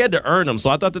 he had to earn them, so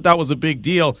I thought that was a big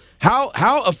deal. How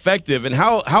effective and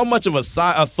how much of a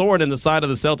thorn in the side of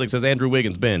the Celtics has Andrew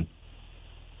Wiggins been?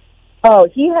 Oh,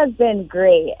 he has been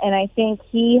great, and I think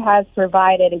he has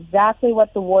provided exactly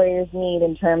what the Warriors need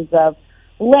in terms of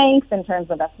length, in terms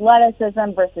of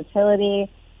athleticism,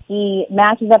 versatility. He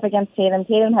matches up against Tatum.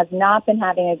 Tatum has not been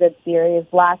having a good series.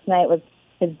 Last night was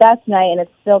his best night, and it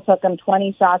still took him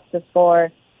 20 shots to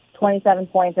score 27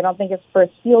 points. I don't think his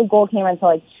first field goal came until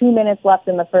like 2 minutes left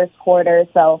in the first quarter.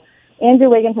 So Andrew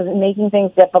Wiggins has been making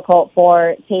things difficult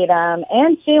for Tatum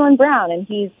and Jaylen Brown, and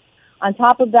he's on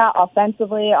top of that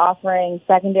offensively offering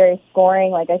secondary scoring.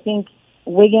 Like, I think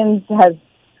Wiggins has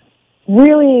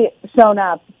really shown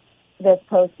up this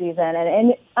postseason.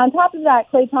 And on top of that,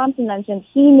 Klay Thompson mentioned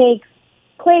he makes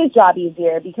Klay's job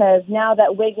easier because now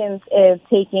that Wiggins is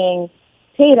taking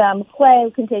Tatum,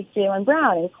 Klay can take Jaylen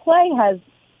Brown. And Klay has,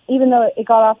 even though it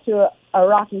got off to a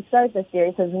rocky start this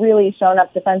series, has really shown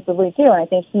up defensively too. And I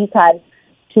think he's had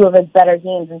two of his better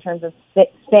games in terms of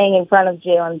staying in front of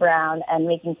Jaylen Brown and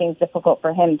making things difficult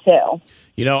for him too.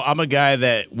 You know, I'm a guy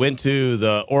that went to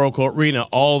the Oracle Arena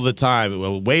all the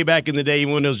time. Way back in the day,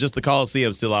 even when it was just the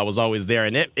Coliseum still, I was always there.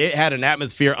 And it had an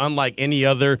atmosphere unlike any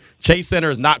other. Chase Center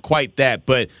is not quite that,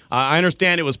 but I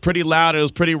understand it was pretty loud. It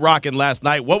was pretty rocking last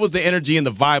night. What was the energy and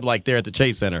the vibe like there at the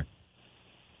Chase Center?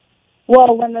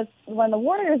 Well, when the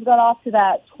Warriors got off to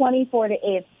that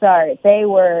 24-8 start, they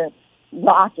were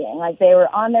rocking. Like, they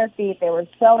were on their feet. They were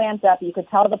so amped up. You could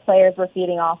tell the players were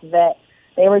feeding off of it.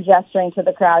 They were gesturing to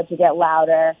the crowd to get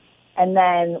louder. And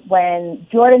then when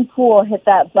Jordan Poole hit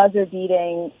that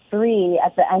buzzer-beating three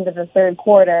at the end of the third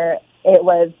quarter, it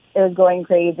was going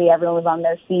crazy. Everyone was on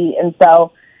their feet. And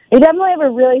so they definitely have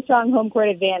a really strong home court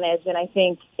advantage. And I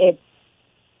think it's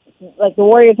like the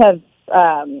Warriors have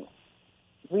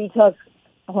retook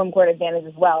a home court advantage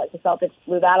as well. Like, the Celtics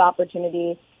blew that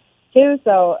opportunity too,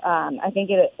 so I think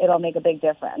it'll make a big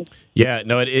difference. Yeah,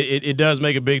 no, it does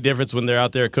make a big difference when they're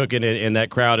out there cooking and that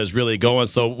crowd is really going.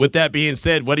 So with that being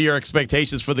said, what are your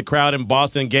expectations for the crowd in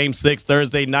Boston, Game 6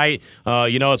 Thursday night?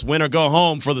 It's win or go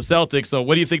home for the Celtics, so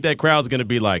what do you think that crowd's going to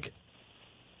be like?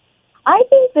 I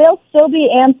think they'll still be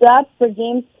amped up for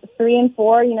Games 3 and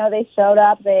 4. You know, they showed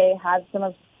up. They had some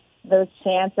of those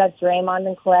chants at Draymond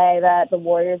and Klay that the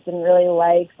Warriors didn't really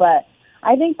like, but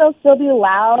I think they'll still be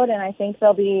loud, and I think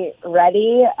they'll be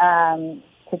ready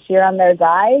to cheer on their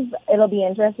guys. It'll be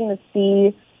interesting to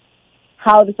see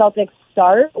how the Celtics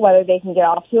start, whether they can get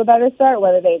off to a better start,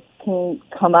 whether they can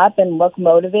come up and look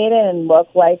motivated and look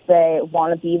like they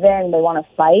want to be there and they want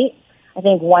to fight. I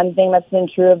think one thing that's been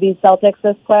true of these Celtics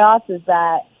this playoffs is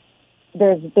that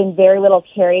there's been very little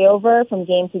carryover from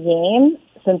game to game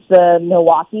since the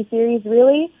Milwaukee series,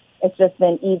 really. It's just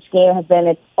been each game has been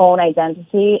its own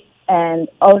identity and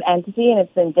own entity, and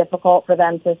it's been difficult for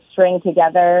them to string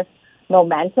together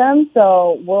momentum.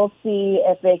 So we'll see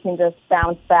if they can just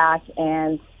bounce back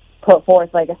and put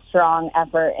forth like a strong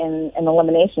effort in an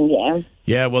elimination game.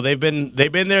 Yeah, well, they've been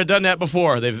there, done that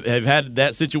before. They've had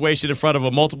that situation in front of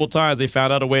them multiple times. They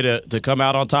found out a way to come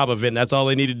out on top of it, and that's all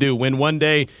they need to do. Win one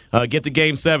day, get to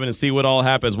Game 7, and see what all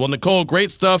happens. Well, Nicole,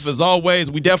 great stuff as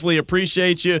always. We definitely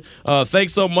appreciate you.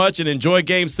 Thanks so much, and enjoy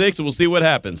Game 6, and we'll see what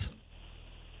happens.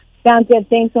 Sounds good.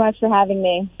 Thanks so much for having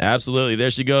me. Absolutely. There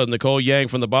she goes, Nicole Yang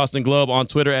from the Boston Globe, on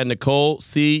Twitter at Nicole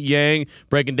C. Yang,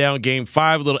 breaking down Game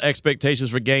 5, little expectations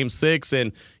for Game 6.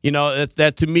 And,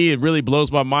 that to me, it really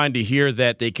blows my mind to hear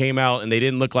that they came out and they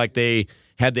didn't look like they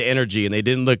had the energy and they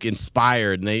didn't look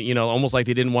inspired and they, almost like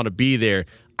they didn't want to be there.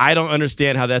 I don't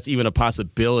understand how that's even a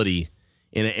possibility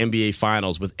in an NBA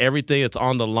Finals with everything that's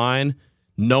on the line,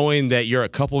 knowing that you're a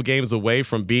couple games away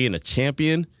from being a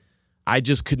champion. I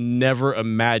just could never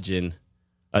imagine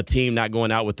a team not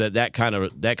going out with that kind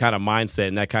of mindset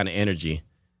and that kind of energy.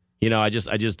 You know, I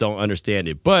just don't understand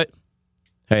it. But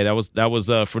hey, that was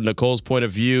from Nicole's point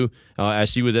of view as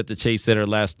she was at the Chase Center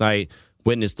last night,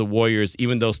 witnessed the Warriors,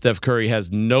 even though Steph Curry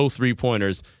has no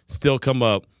three-pointers, still come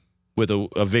up with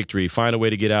a victory, find a way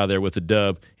to get out of there with a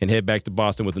dub, and head back to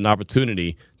Boston with an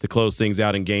opportunity to close things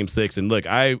out in Game 6. And look,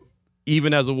 I,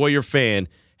 even as a Warrior fan,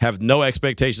 have no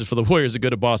expectations for the Warriors to go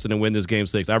to Boston and win this Game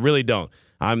 6. I really don't.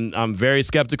 I'm very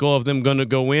skeptical of them going to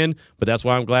go in, but that's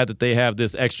why I'm glad that they have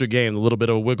this extra game, a little bit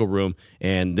of a wiggle room,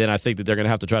 and then I think that they're going to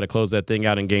have to try to close that thing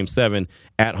out in Game 7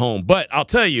 at home. But I'll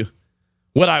tell you,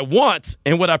 what I want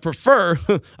and what I prefer,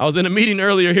 I was in a meeting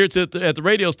earlier here at the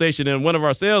radio station, and one of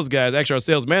our sales guys, actually our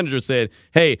sales manager, said,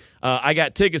 hey, I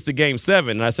got tickets to Game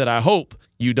 7. And I said, I hope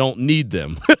you don't need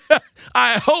them.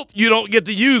 I hope you don't get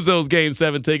to use those Game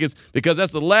 7 tickets, because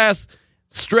that's the last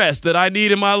stress that I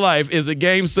need in my life is a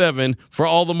Game 7 for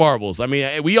all the marbles. I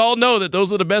mean, we all know that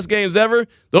those are the best games ever.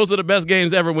 Those are the best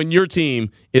games ever when your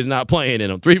team is not playing in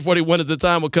them. 3:41 is the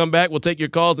time. We'll come back. We'll take your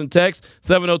calls and texts.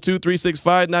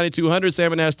 702-365-9200.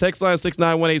 Salmon Ash text line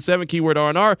 69187, keyword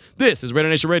R&R. This is Raider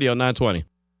Nation Radio 920.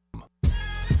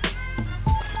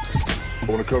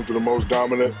 When it comes to the most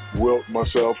dominant, Wilt,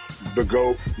 myself, the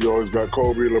GOAT, you always got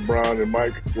Kobe, LeBron, and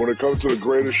Mike. When it comes to the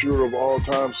greatest shooter of all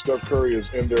time, Steph Curry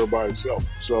is in there by himself.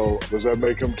 So does that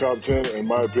make him top 10? In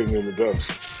my opinion, it does.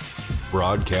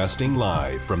 Broadcasting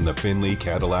live from the Finley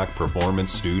Cadillac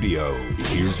Performance Studio,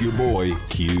 here's your boy,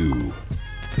 Q.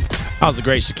 That was a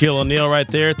great Shaquille O'Neal right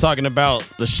there talking about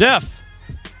the chef,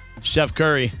 Chef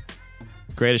Curry,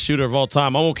 greatest shooter of all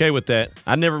time. I'm okay with that.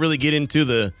 I never really get into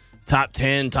the top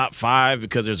 10, top 5,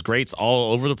 because there's greats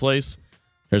all over the place.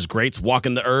 There's greats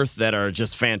walking the earth that are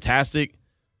just fantastic.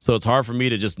 So it's hard for me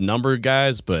to just number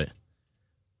guys, but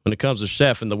when it comes to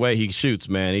Chef and the way he shoots,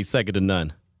 man, he's second to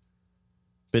none.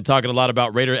 Been talking a lot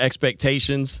about Raider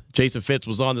expectations. Jason Fitz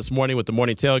was on this morning with the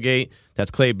Morning Tailgate.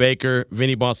 That's Clay Baker,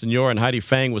 Vinny Bonsignore, and Heidi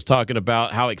Fang was talking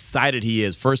about how excited he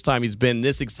is. First time he's been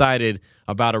this excited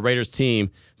about a Raiders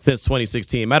team since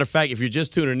 2016. Matter of fact, if you're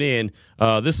just tuning in,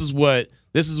 this is what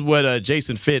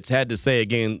Jason Fitz had to say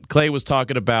again. Clay was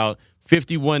talking about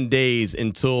 51 days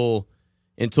until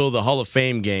the Hall of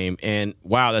Fame game, and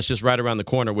wow, that's just right around the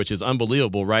corner, which is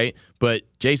unbelievable, right? But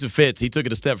Jason Fitz, he took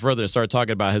it a step further and started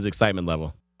talking about his excitement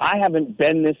level. I haven't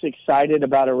been this excited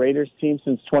about a Raiders team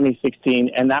since 2016,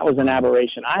 and that was an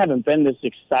aberration. I haven't been this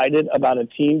excited about a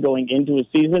team going into a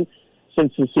season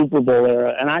since the Super Bowl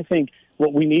era, and I think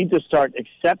what we need to start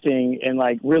accepting and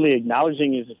like really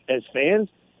acknowledging as fans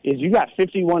is you got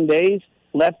 51 days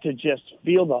left to just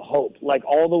feel the hope, like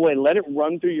all the way. Let it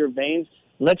run through your veins.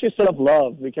 Let yourself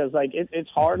love, because like it's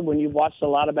hard when you've watched a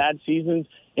lot of bad seasons.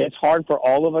 It's hard for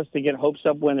all of us to get hopes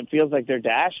up when it feels like they're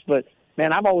dashed. But,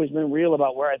 man, I've always been real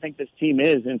about where I think this team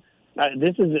is. And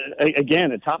this is,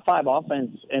 again, a top 5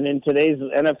 offense. And in today's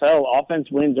NFL, offense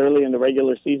wins early in the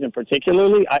regular season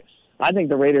particularly. I think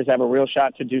the Raiders have a real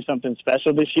shot to do something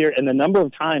special this year. And the number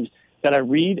of times that I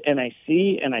read and I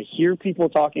see and I hear people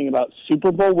talking about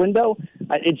Super Bowl window,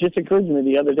 it just occurred to me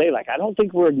the other day, like, I don't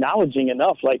think we're acknowledging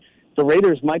enough. Like, the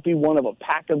Raiders might be one of a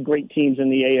pack of great teams in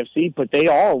the AFC, but they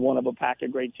are one of a pack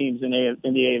of great teams in the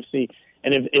AFC.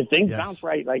 And if things bounce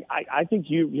right, like I think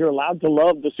you're allowed to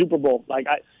love the Super Bowl. Like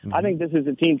I think this is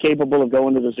a team capable of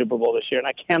going to the Super Bowl this year, and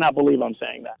I cannot believe I'm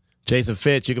saying that. Jason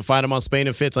Fitz, you can find him on Spain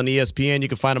and Fitz on ESPN. You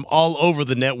can find him all over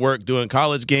the network doing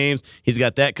college games. He's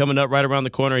got that coming up right around the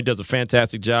corner. He does a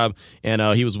fantastic job. And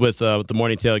he was with the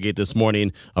Morning Tailgate this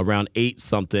morning around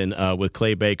 8-something with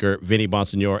Clay Baker, Vinny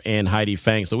Bonsignore, and Heidi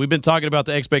Fang. So we've been talking about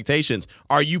the expectations.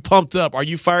 Are you pumped up? Are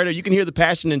you fired up? You can hear the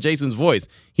passion in Jason's voice.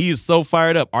 He is so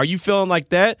fired up. Are you feeling like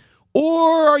that?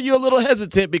 Or are you a little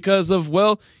hesitant because of,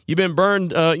 well, you've been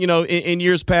burned, in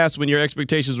years past when your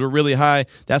expectations were really high?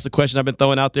 That's the question I've been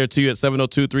throwing out there to you at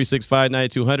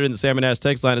 702-365-9200. And the Salmon Ash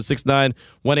text line is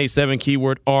 69187,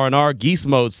 keyword R&R. Geese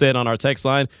Mode said on our text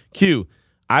line, Q,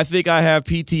 I think I have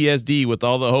PTSD with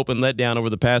all the hope and letdown over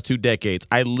the past 2 decades.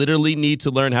 I literally need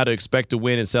to learn how to expect to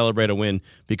win and celebrate a win,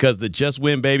 because the just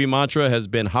win baby mantra has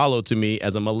been hollow to me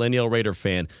as a millennial Raider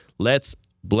fan. Let's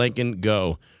blanking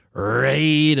go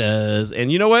Raiders.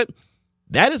 And you know what?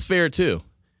 That is fair too.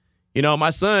 You know, my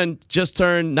son just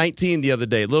turned 19 the other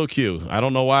day, Little Q. I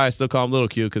don't know why I still call him Little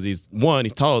Q, because he's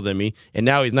taller than me, and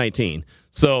now he's 19.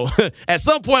 So at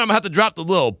some point I'm going to have to drop the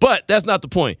little, but that's not the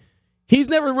point. He's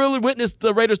never really witnessed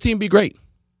the Raiders team be great.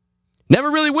 Never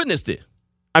really witnessed it.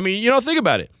 I mean, think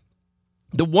about it.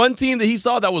 The one team that he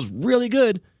saw that was really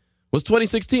good was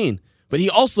 2016, but he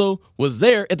also was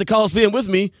there at the Coliseum with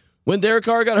me when Derek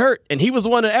Carr got hurt, and he was the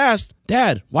one that asked,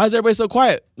 Dad, why is everybody so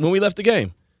quiet when we left the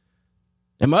game?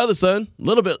 And my other son, a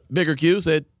little bit bigger Q,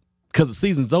 said, because the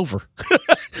season's over.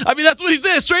 I mean, that's what he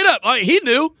said straight up. He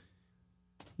knew.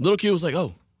 Little Q was like,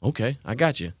 oh, okay, I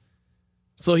got you.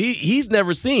 So he's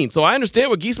never seen. So I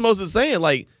understand what Geesmos is saying.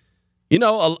 Like, you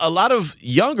know, a lot of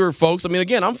younger folks, I mean,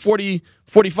 again, I'm 40,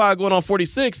 45 going on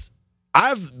 46.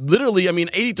 I've literally,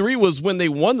 83 was when they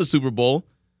won the Super Bowl.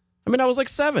 I was like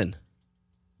 7.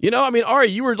 You know, Ari,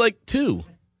 you were like 2.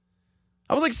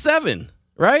 I was like 7,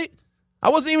 right? I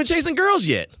wasn't even chasing girls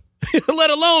yet, let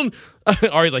alone,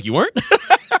 Ari's like, you weren't?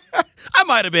 I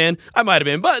might have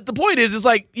been. But the point is, it's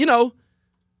like, you know,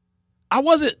 I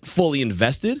wasn't fully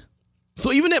invested.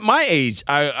 So even at my age,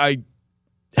 I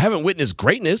haven't witnessed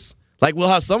greatness. Like we'll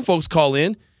have some folks call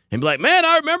in and be like, man,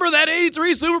 I remember that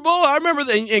 83 Super Bowl. I remember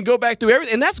that, and go back through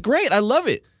everything. And that's great. I love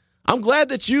it. I'm glad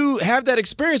that you have that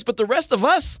experience. But the rest of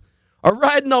us are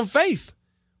riding on faith,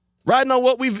 riding on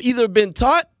what we've either been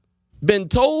taught, been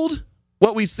told,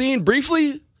 what we've seen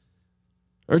briefly,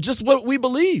 or just what we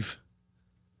believe.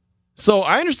 So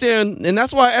I understand, and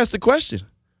that's why I asked the question.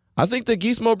 I think that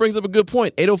Geesmo brings up a good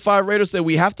point. 805 Raiders said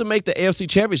we have to make the AFC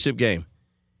Championship game.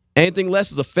 Anything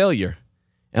less is a failure.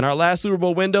 In our last Super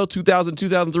Bowl window,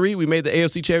 2000-2003, we made the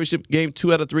AFC Championship game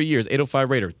 2 out of 3 years. 805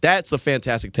 Raider. That's a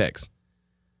fantastic text.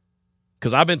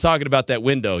 Because I've been talking about that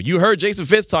window. You heard Jason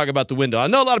Fitz talk about the window. I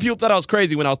know a lot of people thought I was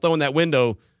crazy when I was throwing that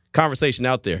window conversation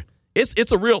out there.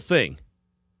 It's a real thing.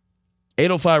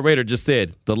 805 Raider just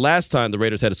said the last time the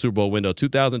Raiders had a Super Bowl window,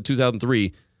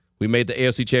 2000-2003, we made the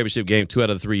AFC Championship game 2 out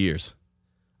of the 3 years.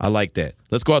 I like that.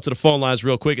 Let's go out to the phone lines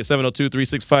real quick at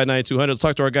 702-365-9200. Let's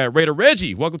talk to our guy, Raider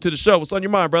Reggie. Welcome to the show. What's on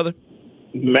your mind, brother?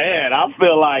 Man, I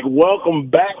feel like welcome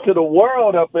back to the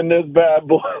world up in this bad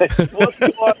boy. What's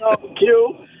going on,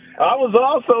 Q? I was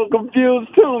also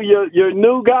confused, too. Your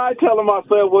new guy telling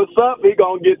myself, what's up? He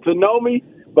going to get to know me.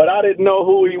 But I didn't know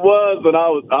who he was, and I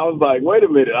was like, wait a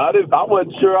minute. I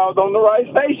wasn't sure I was on the right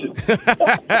station.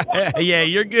 Yeah,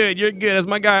 you're good. That's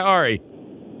my guy, Ari.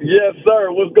 Yes,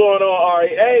 sir. What's going on,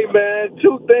 Ari? Hey, man,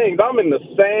 2 things. I'm in the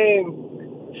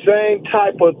same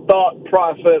type of thought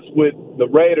process with the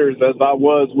Raiders as I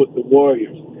was with the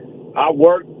Warriors. I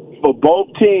worked for both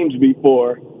teams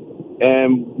before,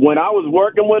 and when I was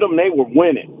working with them, they were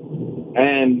winning.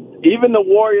 And even the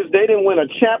Warriors, they didn't win a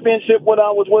championship when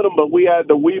I was with them, but we had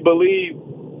the We Believe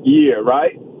year,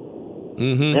 right?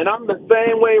 Mm-hmm. And I'm the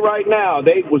same way right now.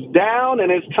 They was down, and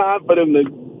it's time for them to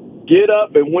get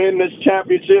up and win this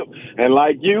championship. And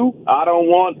like you, I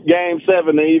don't want Game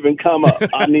 7 to even come up.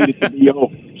 I need it to be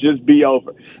over. Just be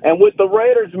over. And with the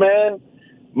Raiders, man,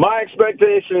 my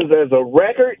expectations as a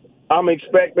record, I'm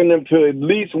expecting them to at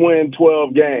least win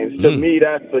 12 games. To me,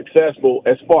 that's successful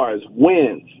as far as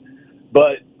wins.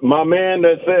 But my man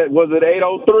that said, was it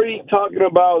 803, talking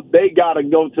about they got to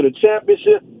go to the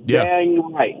championship? Yeah. Dang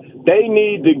right. They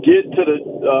need to get to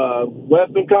the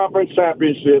Western Conference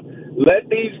Championship. Let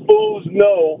these fools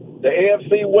know, the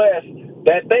AFC West,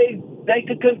 that they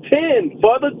could contend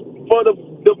for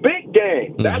the big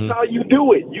game. Mm-hmm. That's how you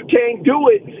do it. You can't do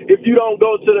it if you don't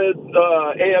go to the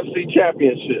AFC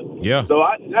Championship. Yeah. So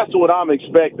that's what I'm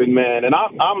expecting, man. And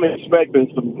I'm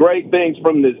expecting some great things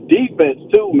from this defense,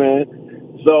 too, man.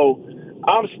 So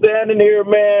I'm standing here,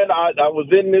 man. I was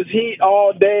in this heat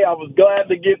all day. I was glad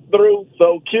to get through.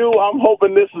 So, Q, I'm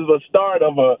hoping this is a start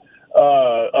of a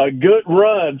good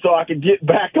run so I can get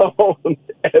back on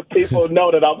and people know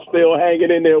that I'm still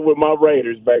hanging in there with my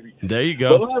Raiders, baby. There you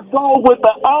go. But let's go with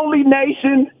the only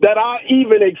nation that I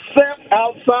even accept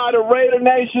outside of Raider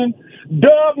Nation.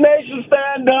 Dub Nation,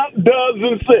 stand up, Dubs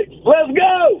in 6. Let's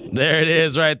go. There it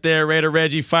is right there. Raider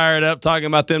Reggie fired up, talking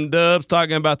about them Dubs,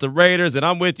 talking about the Raiders, and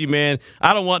I'm with you, man.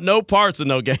 I don't want no parts of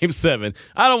no Game 7.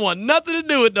 I don't want nothing to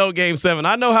do with no Game 7.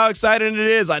 I know how exciting it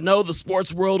is. I know the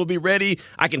sports world will be ready.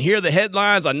 I can hear the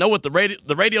headlines. I know what the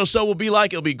radio show will be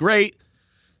like. It'll be great.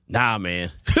 Nah,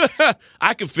 man.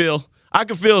 I can feel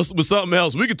with something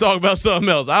else. We can talk about something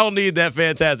else. I don't need that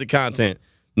fantastic content.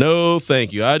 No,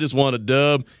 thank you. I just want a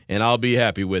dub, and I'll be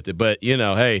happy with it. But,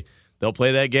 hey, they'll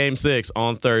play that Game 6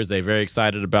 on Thursday. Very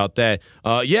excited about that.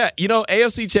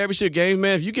 AFC Championship game,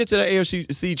 man, if you get to the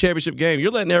AFC Championship game,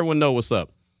 you're letting everyone know what's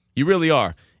up. You really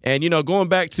are. And, going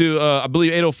back to, I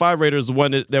believe 805 Raiders, the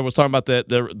one that was talking about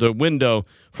the window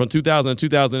from 2000 to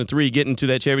 2003, getting to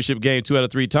that championship game 2 out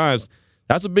of 3 times,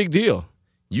 that's a big deal.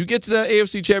 You get to that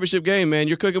AFC Championship game, man,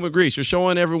 you're cooking with grease. You're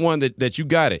showing everyone that you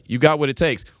got it. You got what it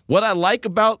takes. What I like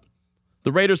about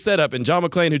the Raiders setup, and John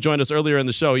McClain, who joined us earlier in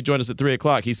the show, he joined us at 3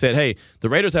 o'clock. He said, hey, the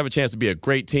Raiders have a chance to be a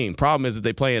great team. Problem is that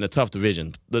they play in a tough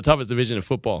division, the toughest division in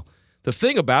football. The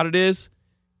thing about it is,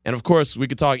 and of course we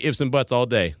could talk ifs and buts all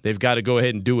day, they've got to go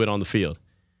ahead and do it on the field.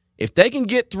 If they can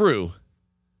get through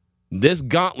this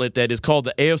gauntlet that is called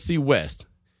the AFC West,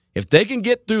 if they can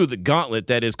get through the gauntlet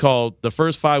that is called the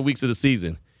first 5 weeks of the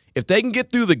season, if they can get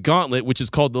through the gauntlet, which is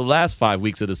called the last 5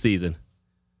 weeks of the season,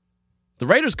 the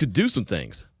Raiders could do some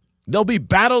things. They'll be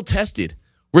battle-tested.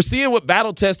 We're seeing what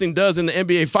battle testing does in the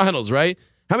NBA Finals, right?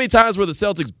 How many times were the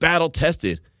Celtics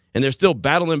battle-tested and they're still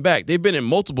battling back? They've been in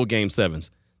multiple Game 7s.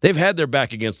 They've had their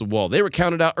back against the wall. They were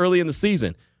counted out early in the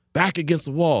season, back against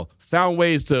the wall, found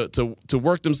ways to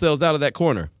work themselves out of that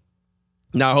corner.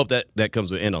 Now, I hope that comes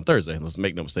to an end on Thursday. Let's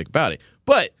make no mistake about it.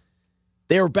 But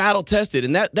they were battle-tested,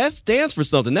 and that stands for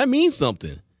something. That means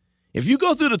something. If you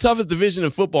go through the toughest division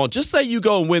in football, just say you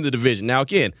go and win the division. Now,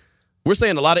 again, we're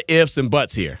saying a lot of ifs and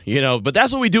buts here, but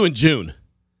that's what we do in June.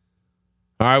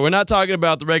 All right, we're not talking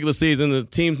about the regular season. The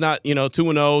team's not,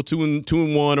 2-0,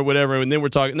 2-1 or whatever, and then we're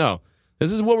talking. No,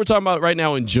 this is what we're talking about right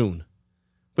now in June.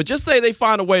 But just say they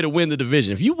find a way to win the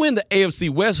division. If you win the AFC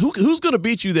West, who's going to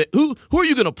beat you? Who are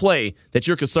you going to play that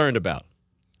you're concerned about?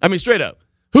 I mean, straight up,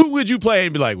 who would you play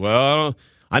and be like, well,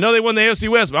 I know they won the AFC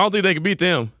West, but I don't think they can beat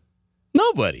them?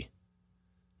 Nobody.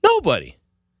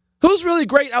 Who's really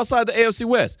great outside the AFC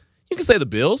West? You can say the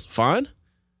Bills, fine.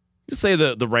 You can say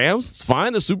the Rams, it's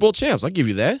fine. They're Super Bowl champs. I'll give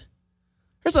you that.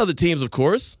 There's other teams, of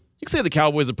course. You can say the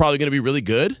Cowboys are probably going to be really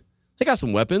good. They got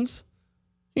some weapons.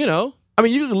 I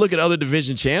mean, you can look at other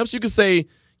division champs. You can say,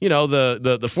 the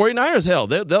 49ers, hell,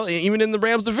 they'll even in the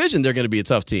Rams division, they're going to be a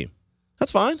tough team.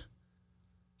 That's fine.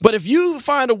 But if you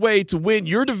find a way to win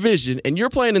your division and you're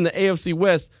playing in the AFC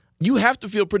West, you have to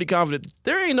feel pretty confident.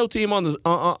 There ain't no team on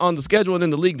the schedule and in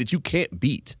the league that you can't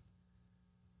beat.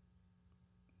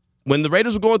 When the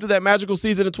Raiders were going through that magical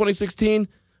season in 2016,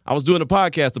 I was doing a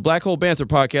podcast, the Black Hole Banter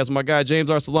podcast with my guy James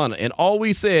Arcelana, and all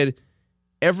we said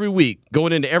every week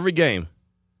going into every game,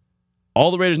 all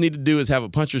the Raiders need to do is have a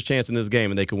puncher's chance in this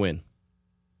game and they can win.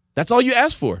 That's all you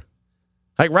ask for.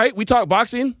 Right? We talk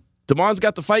boxing. Damon's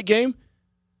got the fight game.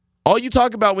 All you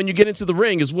talk about when you get into the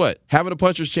ring is what? Having a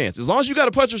puncher's chance. As long as you got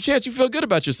a puncher's chance, you feel good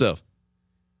about yourself.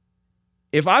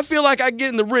 If I feel like I get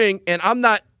in the ring and I'm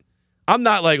not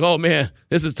like, oh man,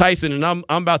 this is Tyson and I'm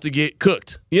about to get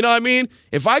cooked. You know what I mean?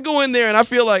 If I go in there and I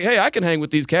feel like, hey, I can hang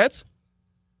with these cats.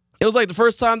 It was like the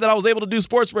first time that I was able to do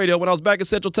sports radio when I was back in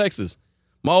Central Texas.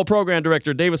 My old program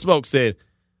director, David Smoke, said,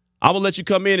 I'm going to let you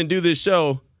come in and do this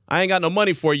show. I ain't got no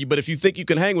money for you, but if you think you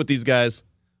can hang with these guys,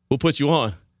 we'll put you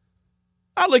on.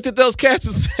 I looked at those cats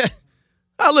and said,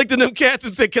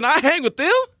 can I hang with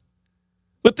them?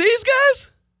 With these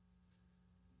guys?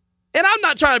 And I'm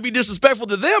not trying to be disrespectful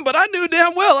to them, but I knew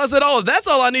damn well. I said, if that's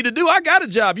all I need to do, I got a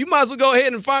job. You might as well go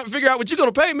ahead and figure out what you're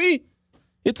going to pay me.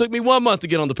 It took me 1 month to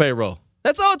get on the payroll.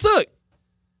 That's all it took.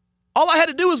 All I had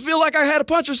to do was feel like I had a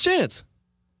puncher's chance.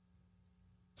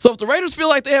 So if the Raiders feel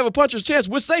like they have a puncher's chance,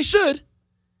 which they should,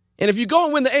 and if you go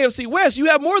and win the AFC West, you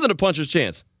have more than a puncher's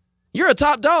chance. You're a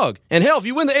top dog. And hell, if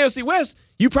you win the AFC West,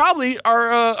 you probably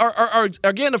are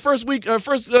getting the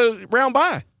first round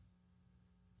bye.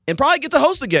 And probably get to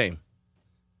host the game.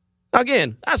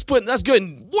 Again, that's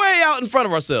getting way out in front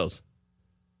of ourselves.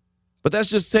 But that's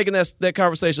just taking that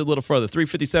conversation a little further.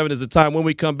 3:57 is the time. When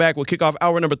we come back, we'll kick off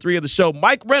hour number 3 of the show.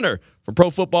 Mike Renner from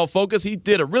Pro Football Focus. He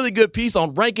did a really good piece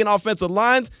on ranking offensive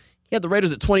lines. He had the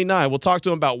Raiders at 29. We'll talk to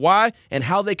him about why and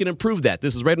how they can improve that.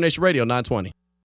 This is Raider Nation Radio 920.